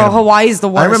remember Bro, buying. Hawaii's the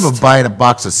worst. I remember buying a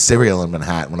box of cereal in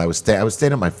Manhattan when I was staying. I was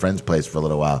staying at my friend's place for a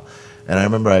little while, and I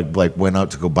remember I like went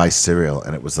out to go buy cereal,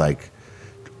 and it was like,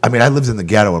 I mean, I lived in the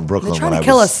ghetto in Brooklyn trying when to I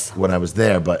kill was us. when I was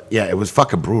there, but yeah, it was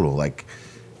fucking brutal. Like,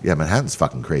 yeah, Manhattan's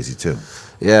fucking crazy too.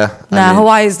 Yeah, Nah,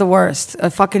 Hawaii's the worst. A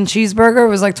fucking cheeseburger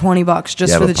was like $20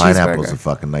 just Yeah, for but the pineapples are cheeseburger.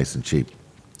 fucking nice and cheap.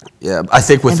 Yeah, I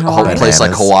think with In a whole Hawaii. place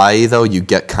like Bananas. Hawaii though, you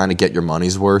kind of get your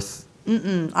money's worth.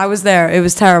 I was there. It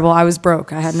was terrible. I was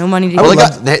broke. I had no money to Well,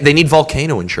 eat. they need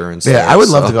volcano insurance. Yeah, there, I would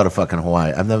love so- to go to fucking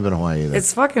Hawaii. I've never been to Hawaii either.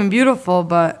 It's fucking beautiful,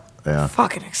 but Yeah.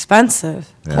 fucking expensive.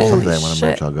 Yeah, Holy someday when I'm shit.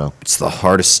 rich, I'll go. It's the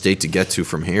hardest state to get to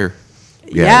from here.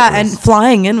 Yeah, it and is.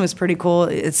 flying in was pretty cool.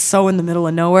 It's so in the middle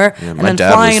of nowhere. Yeah, and my then dad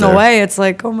was flying there. away, it's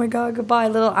like, oh my God, goodbye,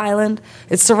 little island.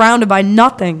 It's surrounded by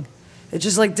nothing. It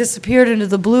just like disappeared into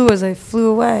the blue as I flew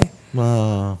away.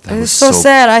 Oh. It was was so, so-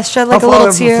 sad. I shed How like a far little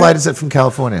of a tear. flight is it from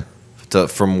California?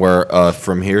 From where?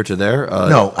 From here to there?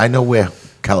 No, I know where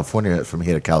California is from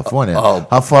here to California. Oh.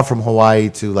 How far from Hawaii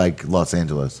to like Los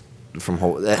Angeles? From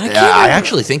Hawaii. can't I remember.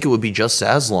 actually think it would be just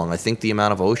as long. I think the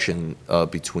amount of ocean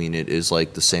between it is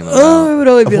like the same Oh, it amount. would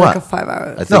only be Of like what? a 5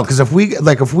 hour. I think No, because if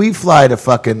we fly to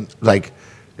fucking like,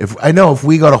 if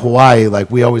we go to Hawaii, like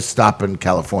we always stop in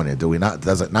California, do we not?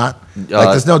 Does it not? Like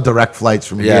there's no direct flights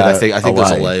from here. yeah, To I think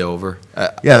there's a Hawaii. layover.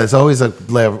 Yeah, there's always a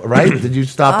layover, right? Did you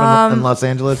stop in Los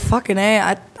Angeles? Fucking A.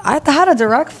 I had a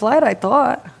direct flight, I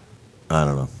thought. I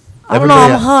don't know. I don't know, I'm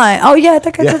Everybody- high. Oh, yeah, I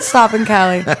think I did stop in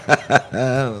Cali. I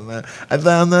don't know. I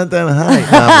thought I'm not that high.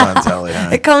 No, I'm not totally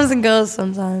high. It comes and goes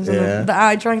sometimes. and Yeah.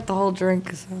 I drank the whole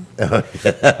drink, so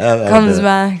comes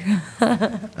back.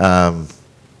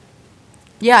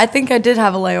 Yeah, I think I did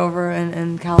have a layover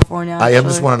in California. I am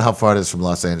just actually. wondering how far it is from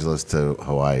Los Angeles to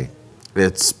Hawaii.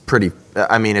 It's pretty.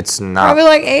 I mean, it's not. Probably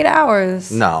like 8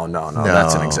 hours. No,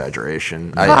 that's an No.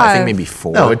 exaggeration. I 5. think maybe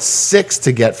 4. No, it's 6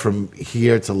 to get from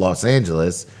here to Los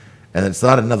Angeles, and it's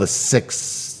not another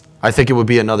 6 I think it would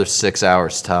be another 6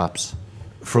 hours tops.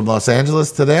 from Los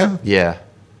Angeles to there. Yeah.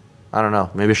 I don't know.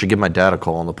 Maybe I should give my dad a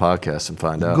call on the podcast and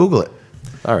find out. Google it.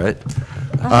 All right.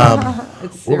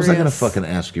 It's What was I gonna serious. fucking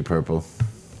ask you, Purple?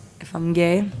 If I'm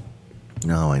gay?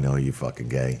 No, I know you fucking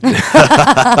gay.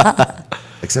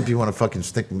 Except you want to fucking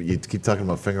stick. You keep talking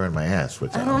about fingering my ass,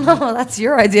 which I don't know. No, that's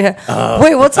your idea.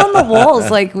 Wait, what's on the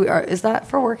walls? Like, is that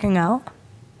for working out?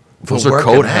 Those For are working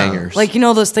coat out. hangers. Like, you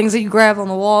know those things that you grab on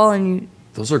the wall and you...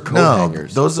 those are coat No,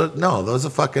 hangers. those are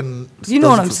fucking. You know those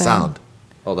what are I'm for saying. Sound.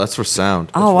 Oh, that's for sound.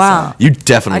 Oh, wow. You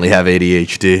definitely have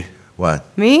ADHD. What?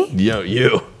 Me? Yo,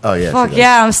 you. Oh yeah. Fuck she does.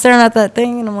 yeah, I'm staring at that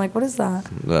thing and I'm like, what is that?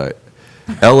 All right.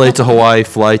 LA to Hawaii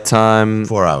flight time.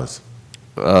 4 hours.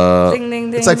 Ding, ding,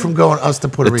 ding. It's like from going us to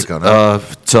Puerto Rico. No?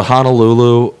 To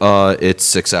Honolulu, it's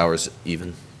 6 hours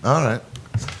even. All right.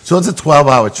 So it's a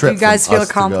 12-hour trip. You guys from feel us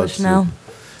to go accomplished to- now?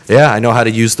 Yeah, I know how to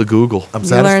use the Google. I'm You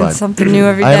satisfied. learn something new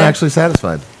every day. I am actually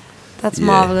satisfied. That's Yeah.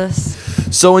 marvelous.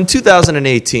 So in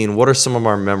 2018, what are some of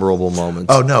our memorable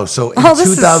moments? Oh no! So in Oh, this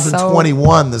is so-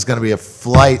 2021, there's going to be a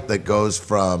flight that goes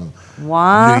from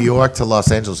What? New York to Los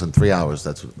Angeles in 3 hours.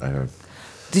 That's what I heard.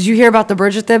 Did you hear about the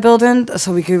bridge that they're building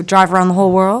so we could drive around the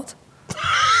whole world?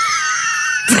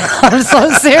 I'm so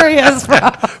serious, bro.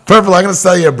 Purple, I'm going to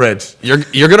sell you a bridge. You're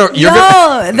gonna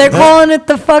No, they're calling it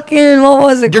the fucking, what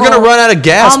was it you're called? gonna run out of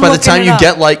gas I'm by the looking time it you up.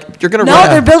 get like you're gonna No, run.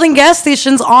 they're building gas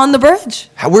stations on the bridge.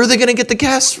 Where are they gonna get the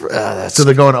gas? That's So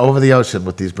they're going over the ocean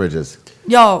with these bridges.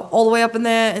 Yo, all the way up in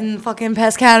there and fucking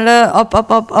past Canada,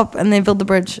 up, and they build the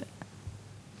bridge.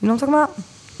 You know what I'm talking about?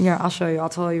 Yeah, I'll show you. I'll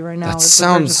tell you right now. That what the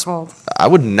bridge is sounds. called. I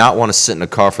would not want to sit in a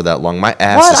car for that long. My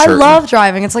ass What? is I hurting. love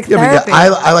driving. It's like Yeah, but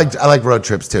therapy. I like road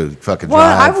trips too. Fucking Well,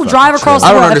 drive. I will fucking drive across chill.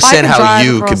 I don't Well, if I understand could how drive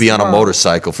you across could be the on a road.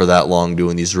 motorcycle for that long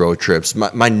doing these road trips.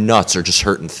 My nuts are just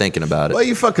hurting thinking about it. Well,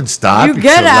 you fucking stop. You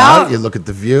get chill out. You look at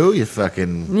the view. You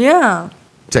fucking Yeah.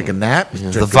 take a nap.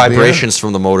 drink The a beer. vibrations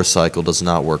from the motorcycle does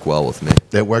not work well with me.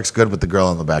 It works good with the girl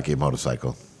on the back of your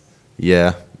motorcycle.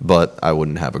 Yeah, but I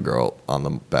wouldn't have a girl on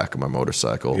the back of my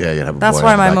motorcycle. Yeah, you have. A That's boy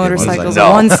why on the my back of your motorcycle's No.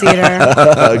 a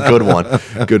one-seater. Good one.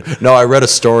 Good. No, I read a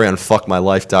story on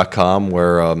fuckmylife.com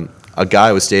where a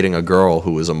guy was dating a girl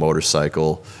who was a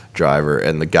motorcycle driver,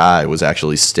 and the guy was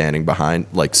actually standing behind,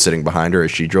 like sitting behind her as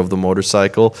she drove the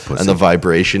motorcycle, and the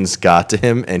vibrations got to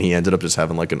him, and he ended up just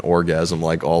having like an orgasm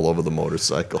like all over the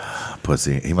motorcycle.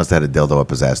 Pussy. He must have had a dildo up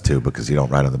his ass too, because you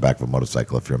don't ride on the back of a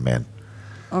motorcycle if you're a man.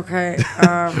 Okay.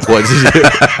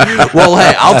 What? Well,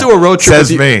 hey, I'll do a road trip.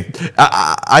 Says with you. me.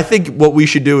 I think what we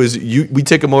should do is we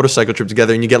take a motorcycle trip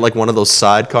together, and you get like one of those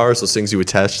sidecars, those things you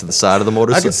attach to the side of the I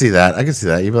motorcycle. can see that. I can see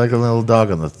that. You'd be like a little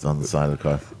dog on the side of the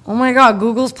car. Oh my God,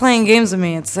 Google's playing games with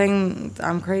me. It's saying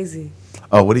I'm crazy.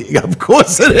 Oh, what do you? Of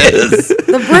course it is.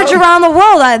 The bridge around the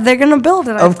world, they're going to build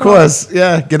it. I Of thought. course,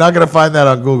 yeah. You're not gonna find that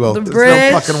on Google. The There's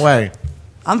bridge. no fucking way.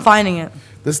 I'm finding it.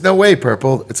 There's no way,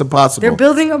 Purple. It's impossible. They're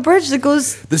building a bridge that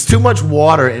goes. There's too much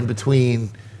water in between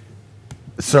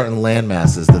certain land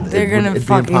masses that They're it would- going to it'd be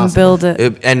fucking impossible. build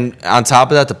it. And on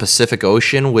top of that, the Pacific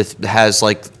Ocean has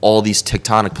like all these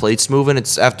tectonic plates moving.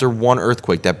 It's after one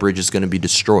earthquake that bridge is going to be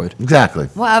destroyed. Exactly.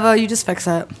 Whatever, you just fix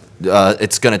it.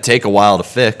 It's going to take a while to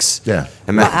fix. Yeah.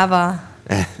 Whatever.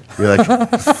 You're like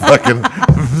fucking.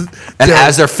 And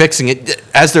as they're fixing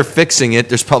it,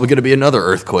 there's probably going to be another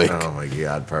earthquake. Oh my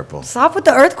God, Purple. Stop with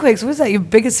the earthquakes. What is that, your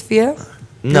biggest fear?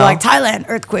 You're No. like, Thailand,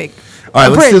 earthquake. All right, A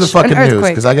let's do the bridge, an fucking news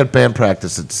earthquake. because I got band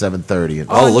practice at 7:30. And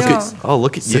Oh, look no. at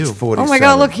you. 6:47. Oh my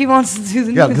God, look, he wants to do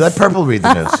the Yeah, news. let Purple read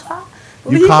the news.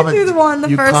 Well, you can do the one, the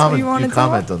you first one comment, you wanted to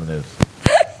comment on the news.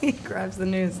 He grabs the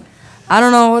news. I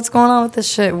don't know what's going on with this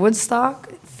shit. Woodstock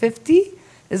 50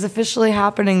 is officially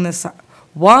happening this.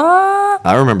 What?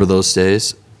 I remember those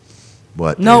days.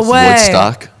 What? No news? way.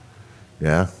 Woodstock.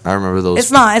 Yeah. I remember those.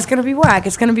 It's not. It's gonna be whack.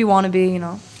 It's gonna be wannabe. You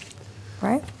know,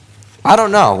 right? I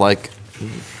don't know. Like,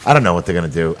 I don't know what they're gonna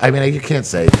do. I mean, you can't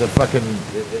say the fucking.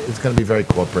 It's gonna be very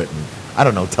corporate, and I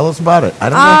don't know. Tell us about it. I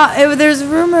don't know. There's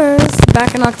rumors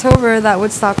back in October that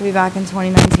Woodstock will be back in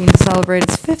 2019 to celebrate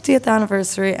its 50th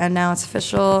anniversary, and now it's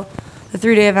official. The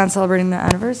 3-day event celebrating the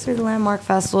anniversary of the landmark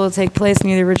festival will take place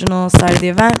near the original site of the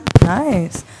event.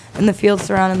 Nice. In the field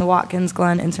surrounding the Watkins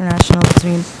Glen International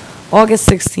between August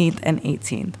 16th and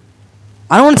 18th.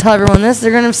 I don't want to tell everyone this. They're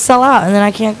going to sell out, and then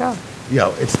I can't go.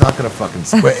 Yo, it's not gonna fucking.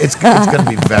 It's gonna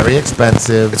be very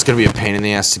expensive. it's going to be a pain in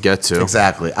the ass to get to.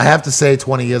 Exactly. I have to say,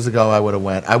 20 years ago, I would have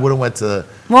went. I would have went to.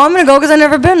 Well, I'm going to go because I've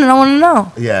never been, and I want to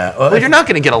know. Yeah. Well, you're not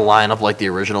going to get a lineup like the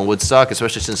original Woodstock,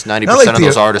 especially since 90% Not like of the-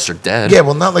 those artists are dead. Yeah,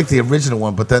 well, not like the original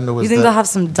one, but then there was. You think the, they'll have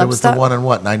some There was the dubstep? one in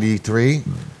what 93.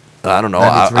 I don't know.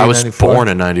 93, I was 94? born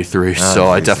in 93, so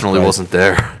I Jesus definitely Christ. wasn't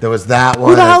there. There was that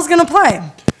one. Who the hell's going to play?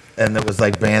 And there was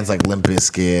like bands like Limp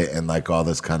Bizkit and like all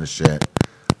this kind of shit.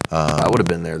 I would have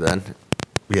been there then.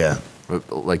 Yeah.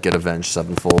 Like get Avenged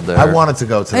Sevenfold there. I wanted to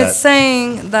go to that. It's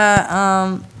saying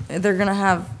that they're going to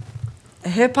have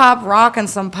hip hop, rock, and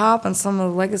some pop, and some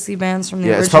of the legacy bands from the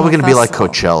Yeah, original it's probably going to be like festival.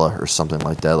 Coachella or something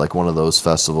like that, like one of those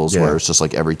festivals Yeah. where it's just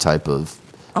like every type of.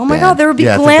 Oh my band. God, there would be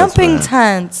Yeah, I think that's glamping right.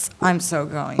 tents. I'm so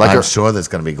going. Like I'm a- sure there's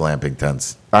going to be glamping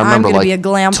tents. I I'm remember gonna like be a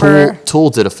glamper. Tool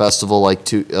did a festival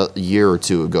like a year or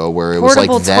two ago where it was like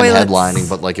Portable them toilets. headlining,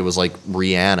 but like it was like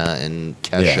Rihanna and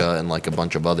Kesha Yeah. and like a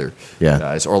bunch of other Yeah.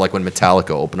 guys, or like when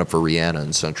Metallica opened up for Rihanna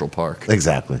in Central Park.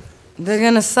 Exactly. They're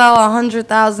going to sell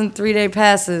 100,000 3-day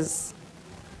passes.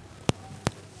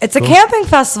 It's a camping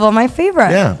festival, my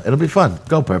favorite. Yeah, it'll be fun.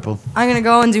 Go Purple. I'm going to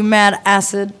go and do mad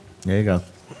acid. There you go.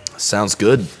 Sounds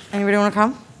good. Anybody want to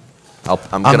come?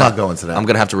 I'm not going to that. I'm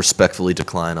gonna have to respectfully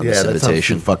decline on Yeah, this that sounds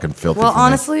invitation. too fucking filthy. Well, for me.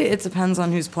 honestly, it depends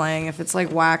on who's playing. If it's like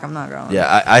whack, I'm not going.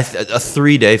 Yeah, a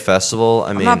 3-day festival. I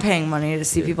I'm mean, not paying money to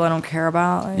see people I don't care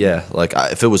about. Like, yeah, like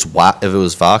if it was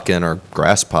Wacken or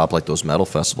Grass Pop, like those metal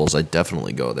festivals, I'd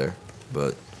definitely go there.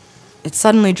 But It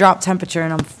suddenly dropped temperature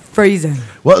and I'm freezing.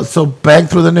 Well, so bang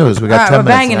through the news. We got All right, 10 we're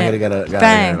minutes. banging and I it. gotta get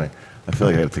Bang. anyway. I feel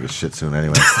like I gotta take a shit soon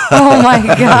anyway. Oh my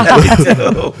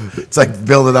God. It's like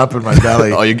building up in my belly.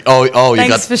 you Thanks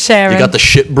got for sharing. You got the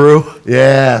shit brew.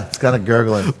 Yeah, it's kind of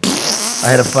gurgling. I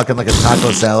had a fucking like a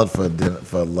taco salad for dinner,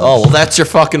 for lunch. Oh, well, that's your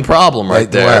fucking problem right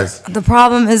There there. was. The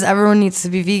problem is everyone needs to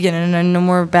be vegan, and then no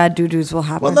more bad doo-doos will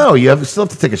happen. Well, no, still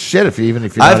have to take a shit even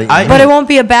if you're I've- not eating. I- meat. But it won't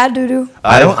be a bad doo-doo.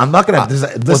 I'm not gonna.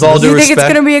 Listen, all Do due you think it's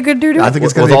respect- going to be a good doo-doo? I think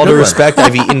it's gonna With be a all good due one. respect,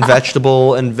 I've eaten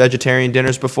vegetable and vegetarian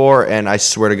dinners before, and I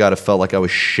swear to God, it felt like I was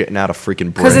shitting out a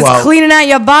freaking Because brick. it's Well, cleaning out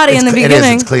your body in the It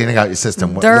beginning. is. It's cleaning out your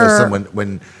system. Durr. Listen,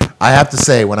 when I have to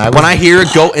say when I Hear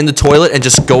it go in the toilet and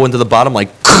just go into the bottom, like,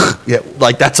 Yeah.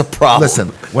 like that's a problem. listen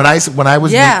when I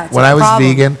was Yeah, it's when a I was problem.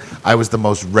 vegan, I was the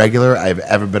most regular I've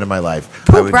ever been in my life.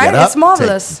 Poop, I would right? get up, It's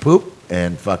marvelous. take poop,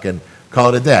 and fucking call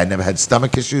it a day. I never had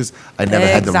stomach issues. I never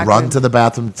had to Exactly. run to the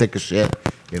bathroom to take a shit.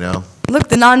 You know. Look,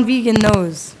 the non-vegan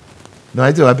knows. No,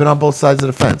 I do. I've been on both sides of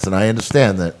the fence, and I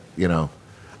understand that. You know.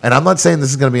 And I'm not saying this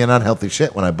is going to be an unhealthy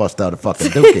shit when I bust out a fucking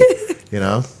dookie. You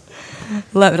know.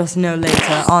 Let us know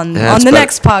later on Yeah, on it's the better-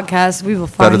 next podcast. We will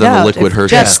find better than the out liquid if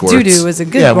Hershey Jeff's squirts. doo-doo is a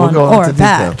good Yeah, we'll one go or into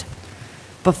detail. bad.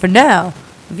 But for now,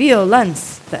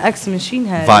 violence, the ex-machine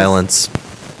head. Violence.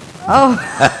 Oh,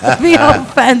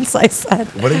 violence, I said.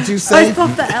 What did you I say?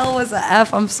 thought the L was an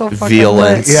F. I'm so fucking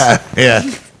Violence. lit. Yeah.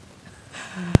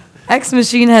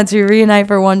 Ex-machine head to reunite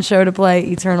for one show to play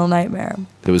Eternal Nightmare.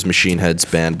 It was Machine Head's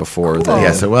band before. Cool. They,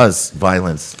 Yes, it was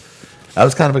violence. I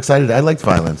was kind of excited. I liked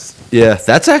violence. Yeah,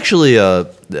 that's actually.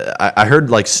 I heard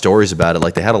like stories about it.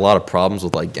 Like they had a lot of problems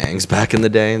with like gangs back in the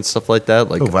day and stuff like that.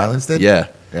 Like Oh, violence did? Yeah,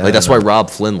 Yeah, like that's I why know. Rob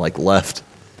Flynn like left.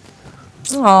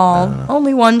 Oh,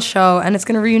 only one show, and it's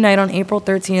going to reunite on April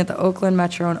 13th at the Oakland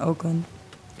Metro in Oakland,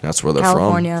 That's where they're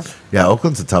California. Yeah,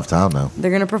 Oakland's a tough town now. They're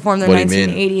going to perform their What do you mean?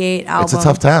 1988 album. It's a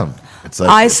tough town. It's like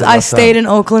I, it's a I rough stayed town. in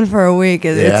Oakland for a week.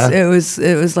 Yeah? It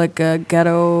was like a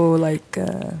ghetto, like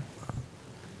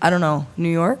I don't know, New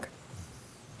York.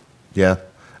 Yeah,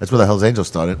 that's where the Hell's Angels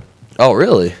started. from. Oh,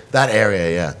 really? That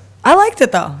area, yeah. I liked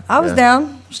it though. I was Yeah.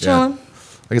 down, just Yeah. chilling.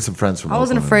 I get some friends from. I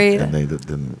wasn't Oakland, afraid. and they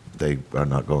didn't. They are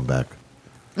not going back.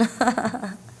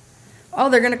 Oh,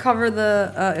 they're gonna cover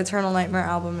the Eternal Nightmare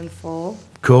album in full.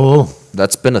 Cool.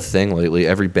 That's been a thing lately.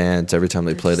 Every band, every time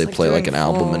they play, just, they like, play like doing an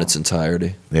album in full. its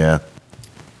entirety. Yeah.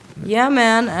 Yeah,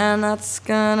 man, and that's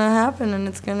gonna happen, and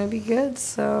it's gonna be good.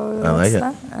 So I like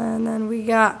that's that. And then we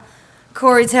got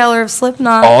Corey Taylor of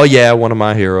Slipknot. Oh yeah, one of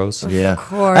my heroes. Yeah.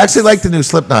 course. I actually like the new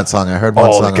Slipknot song. I heard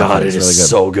one song. on It's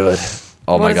really good. good.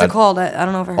 Oh What my is god, it called? I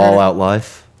don't know if I heard All it. Out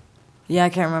Life. Yeah, I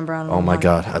can't remember. I don't know Oh my why.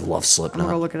 god, I love I'm gonna go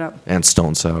Slipknot look it up. and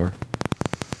Stone Sour.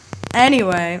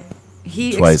 Anyway,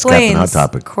 he That's why it's Captain Hot explains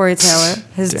Topic. Corey Taylor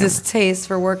his Damn it. distaste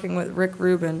for working with Rick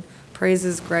Rubin,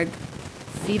 praises Greg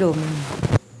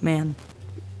Fiedelman. Man,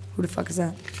 who the fuck is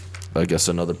that? I guess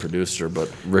another producer,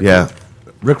 but Rick. Yeah.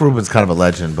 Rick Rubin's kind of a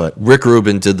legend, but Rick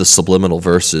Rubin did the Subliminal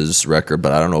Verses record,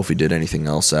 but I don't know if he did anything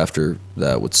else after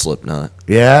that with Slipknot.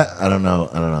 yeah, I don't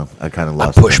know. I kind of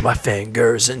lost. it. my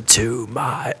fingers into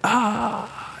my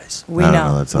eyes. We I don't know.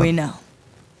 know that song. We know.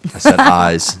 I said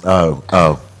eyes.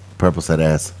 Oh, Purple said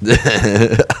ass.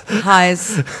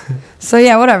 Highs. So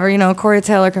yeah, whatever. You know, Corey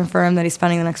Taylor confirmed that he's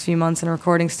spending the next few months in a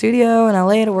recording studio in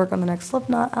LA to work on the next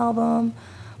Slipknot album.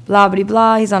 Blah blah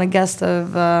blah. He's on a guest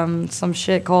of some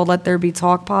shit called Let There Be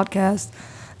Talk podcast,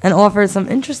 and offered some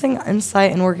interesting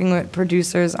insight in working with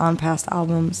producers on past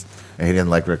albums. And he didn't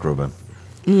like Rick Rubin.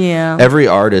 Yeah. Every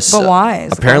artist. But why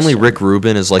is the Apparently, question. Rick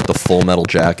Rubin is like the Full Metal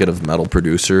Jacket of metal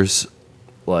producers.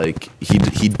 Like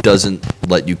he doesn't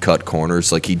let you cut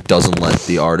corners. Like he doesn't let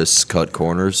the artists cut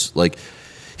corners. Like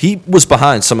he was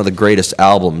behind some of the greatest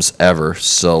albums ever.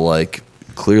 So like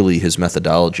clearly his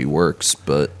methodology works.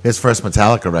 But His first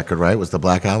Metallica record, right, was the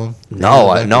Black Album? no,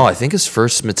 I think his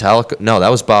first Metallica. No, that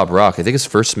was Bob Rock. I think his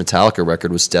first Metallica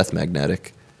record was Death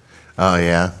Magnetic. Oh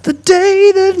yeah. The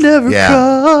day that never Yeah.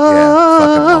 Yeah.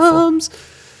 Fucking awful.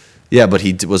 Yeah, but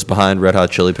he was behind Red Hot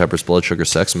Chili Peppers' Blood Sugar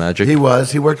Sex Magic. He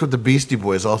was. He worked with the Beastie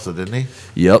Boys also, didn't he?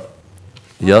 Yep.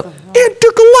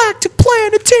 Intergalactic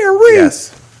Planetary.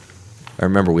 Yes. I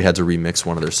remember we had to remix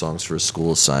one of their songs for a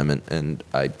school assignment, and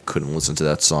I couldn't listen to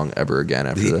that song ever again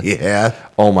after that. Yeah.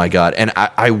 Oh my god! And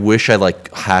I wish I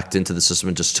like hacked into the system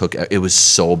and just took it. Was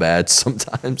so bad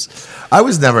sometimes. I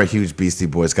was never a huge Beastie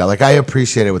Boys guy. Like I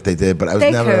appreciated what they did, but I was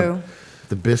They never cool.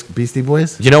 the Beastie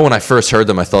Boys. You know, when I first heard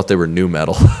them, I thought they were new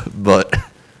metal, but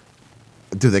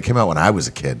Dude, they came out when I was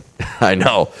a kid. I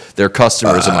know they're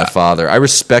customers of my father. I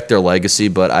respect their legacy,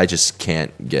 but I just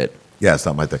can't get. Yeah, it's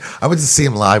not my thing. I went to see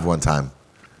him live one time.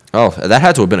 Oh, that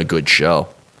had to have been a good show.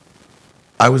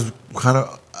 I was kind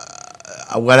of.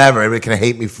 whatever. Everybody can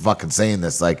hate me for fucking saying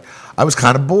this. Like, I was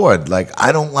kind of bored. Like,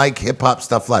 I don't like hip hop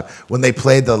stuff live. When they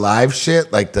played the live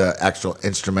shit, like the actual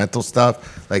instrumental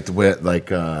stuff, like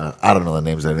I don't know the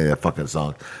names of any of their fucking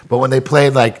songs, but when they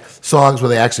played like songs where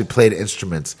they actually played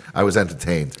instruments, I was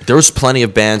entertained. There was plenty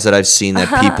of bands that I've seen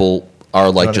that people are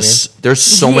like what I just. There's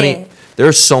so many. There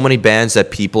are so many bands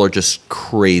that people are just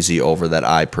crazy over that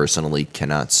I personally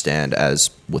cannot stand,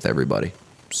 as with everybody.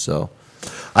 So,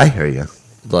 I hear you.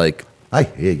 like, I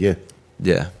hear you.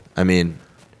 yeah. I mean,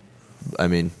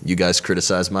 you guys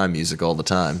criticize my music all the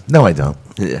time. No, I don't.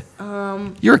 Yeah.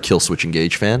 You're a Killswitch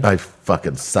Engage fan. I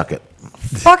fucking suck it.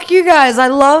 Fuck you guys. I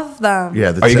love them. Yeah.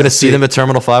 Are you going to see them at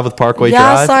Terminal 5 with Parkway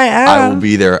Yes, Drive? I am. I will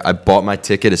be there. I bought my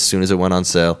ticket as soon as it went on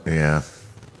sale. Yeah.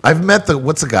 I've met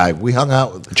what's the guy? We hung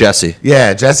out with. Jesse.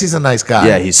 Yeah, Jesse's a nice guy.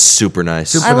 Yeah, he's super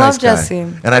nice. Super I love nice guy. Jesse.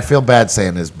 And I feel bad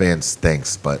saying his band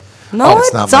stinks, but No, it's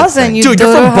it not my doesn't. thing. You Dude, you're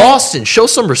do from have- Boston. Show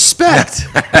some respect.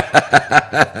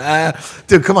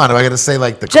 Dude, come on. Am I going to say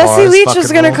like the Jesse Cars Leach fucking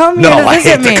is gonna rule? come here No, to I visit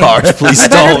hate me. the Cars. Please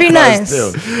Better don't. be nice.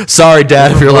 Dude. Sorry,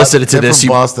 Dad, if you're listening to They're this. from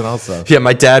Boston also. Yeah,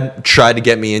 my dad tried to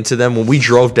get me into them. When we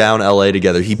drove down LA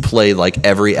together, he played like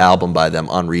every album by them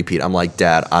on repeat. I'm like,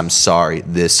 Dad, I'm sorry.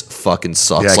 This fucking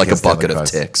sucks Yeah, I like a can't stand bucket the of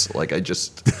Cars. ticks. Like, I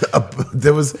just.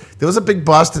 There was a big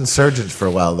Boston surgeons for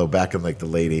a while though, back in like the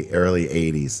early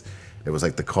 '80s. It was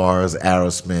like the Cars,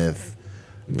 Aerosmith,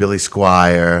 Billy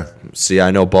Squire, See,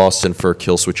 I know Boston for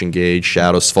Killswitch Engage,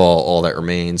 Shadows Fall, All That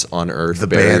Remains, Unearthed, the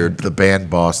Buried. band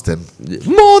Boston.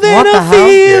 More than What the a hell?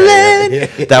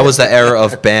 feeling. That was the era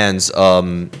of bands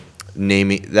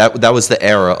naming that was the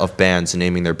era of bands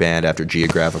naming their band after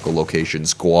geographical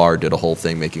locations. Guar did a whole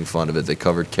thing making fun of it. They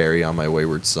covered "Carry On My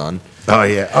Wayward Son." Oh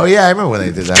yeah, I remember when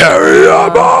they did that. Carry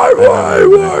on my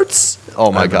wayward.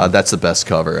 Oh my God, that's the best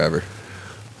cover ever.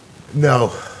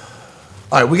 No.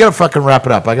 All right, we gotta fucking wrap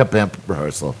it up. I got band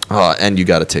rehearsal. And you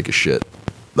got to take a shit.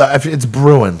 It's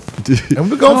brewing. And we've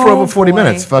been going for Oh, over 40 boy.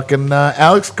 minutes. Fucking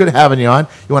Alex, good having you on.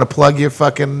 You want to plug your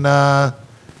fucking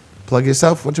plug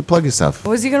yourself? Why don't you plug yourself?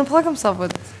 What was he gonna plug himself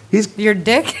with? He's Your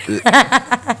dick? Sorry.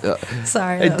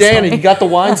 Hey, that was Danny, funny. you got the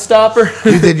wine stopper?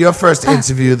 you did your first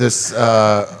interview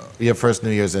your first New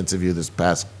Year's interview this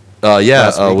past.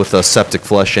 Last week. With Septic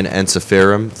Flesh and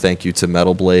Ensiferum. Thank you to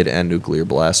Metal Blade and Nuclear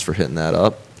Blast for hitting that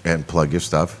up. And plug your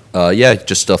stuff.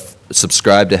 Just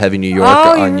subscribe to Heavy New York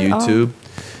Oh, on you're- YouTube.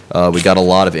 We got a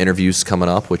lot of interviews coming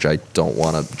up, which I don't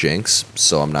want to jinx,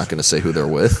 so I'm not going to say who they're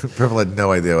with. Purple had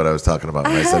no idea what I was talking about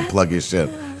when I said plug your shit.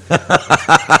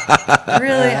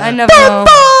 Really? I never know.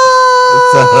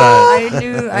 It's all right.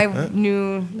 I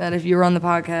knew that if you were on the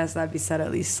podcast, that'd be said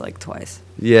at least like twice.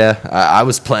 Yeah, I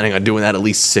was planning on doing that at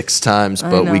least 6 times,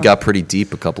 but we know. got pretty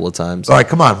deep a couple of times. All right,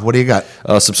 come on. What do you got?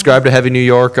 Subscribe to Heavy New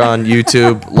York on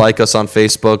YouTube, like us on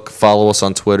Facebook, follow us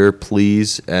on Twitter,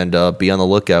 please, and be on the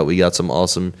lookout. We got some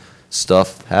awesome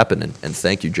stuff happening. And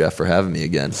thank you, Jeff, for having me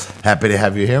again. Happy to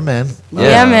have you here, man.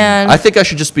 Yeah, man. I think I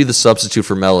should just be the substitute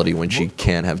for Melody when she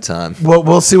can't have time. Well,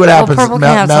 we'll see what happens. Purple can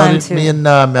have Melody, time, too. me and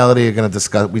Melody are going to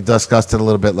discuss. We discussed it a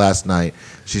little bit last night.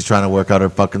 She's trying to work out her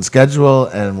fucking schedule,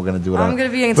 and we're going to do it. I'm gonna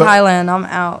be in But- Thailand. I'm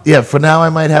out. Yeah, for now I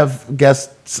might have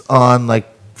guests on. Like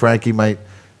Frankie might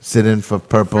sit in for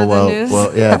Purple. For the news?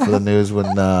 For the news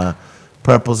when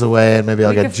Purple's away, and maybe I'll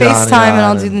We get can Johnny FaceTime on. and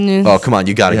I'll do the news. Oh, come on.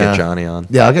 You got to Yeah. get Johnny on.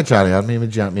 Yeah, I'll get Johnny on. Me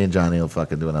and Johnny will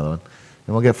fucking do another one,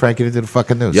 and we'll get Frankie to do the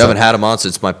fucking news. You haven't had him on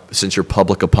since your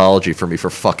public apology for me for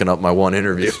fucking up my one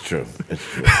interview. It's true. It's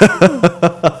true.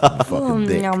 Fucking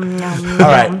dick. Yum, yum, All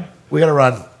right, we gotta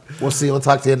run. We'll see. We'll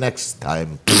talk to you next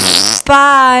time.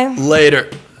 Bye. Later,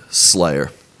 Slayer.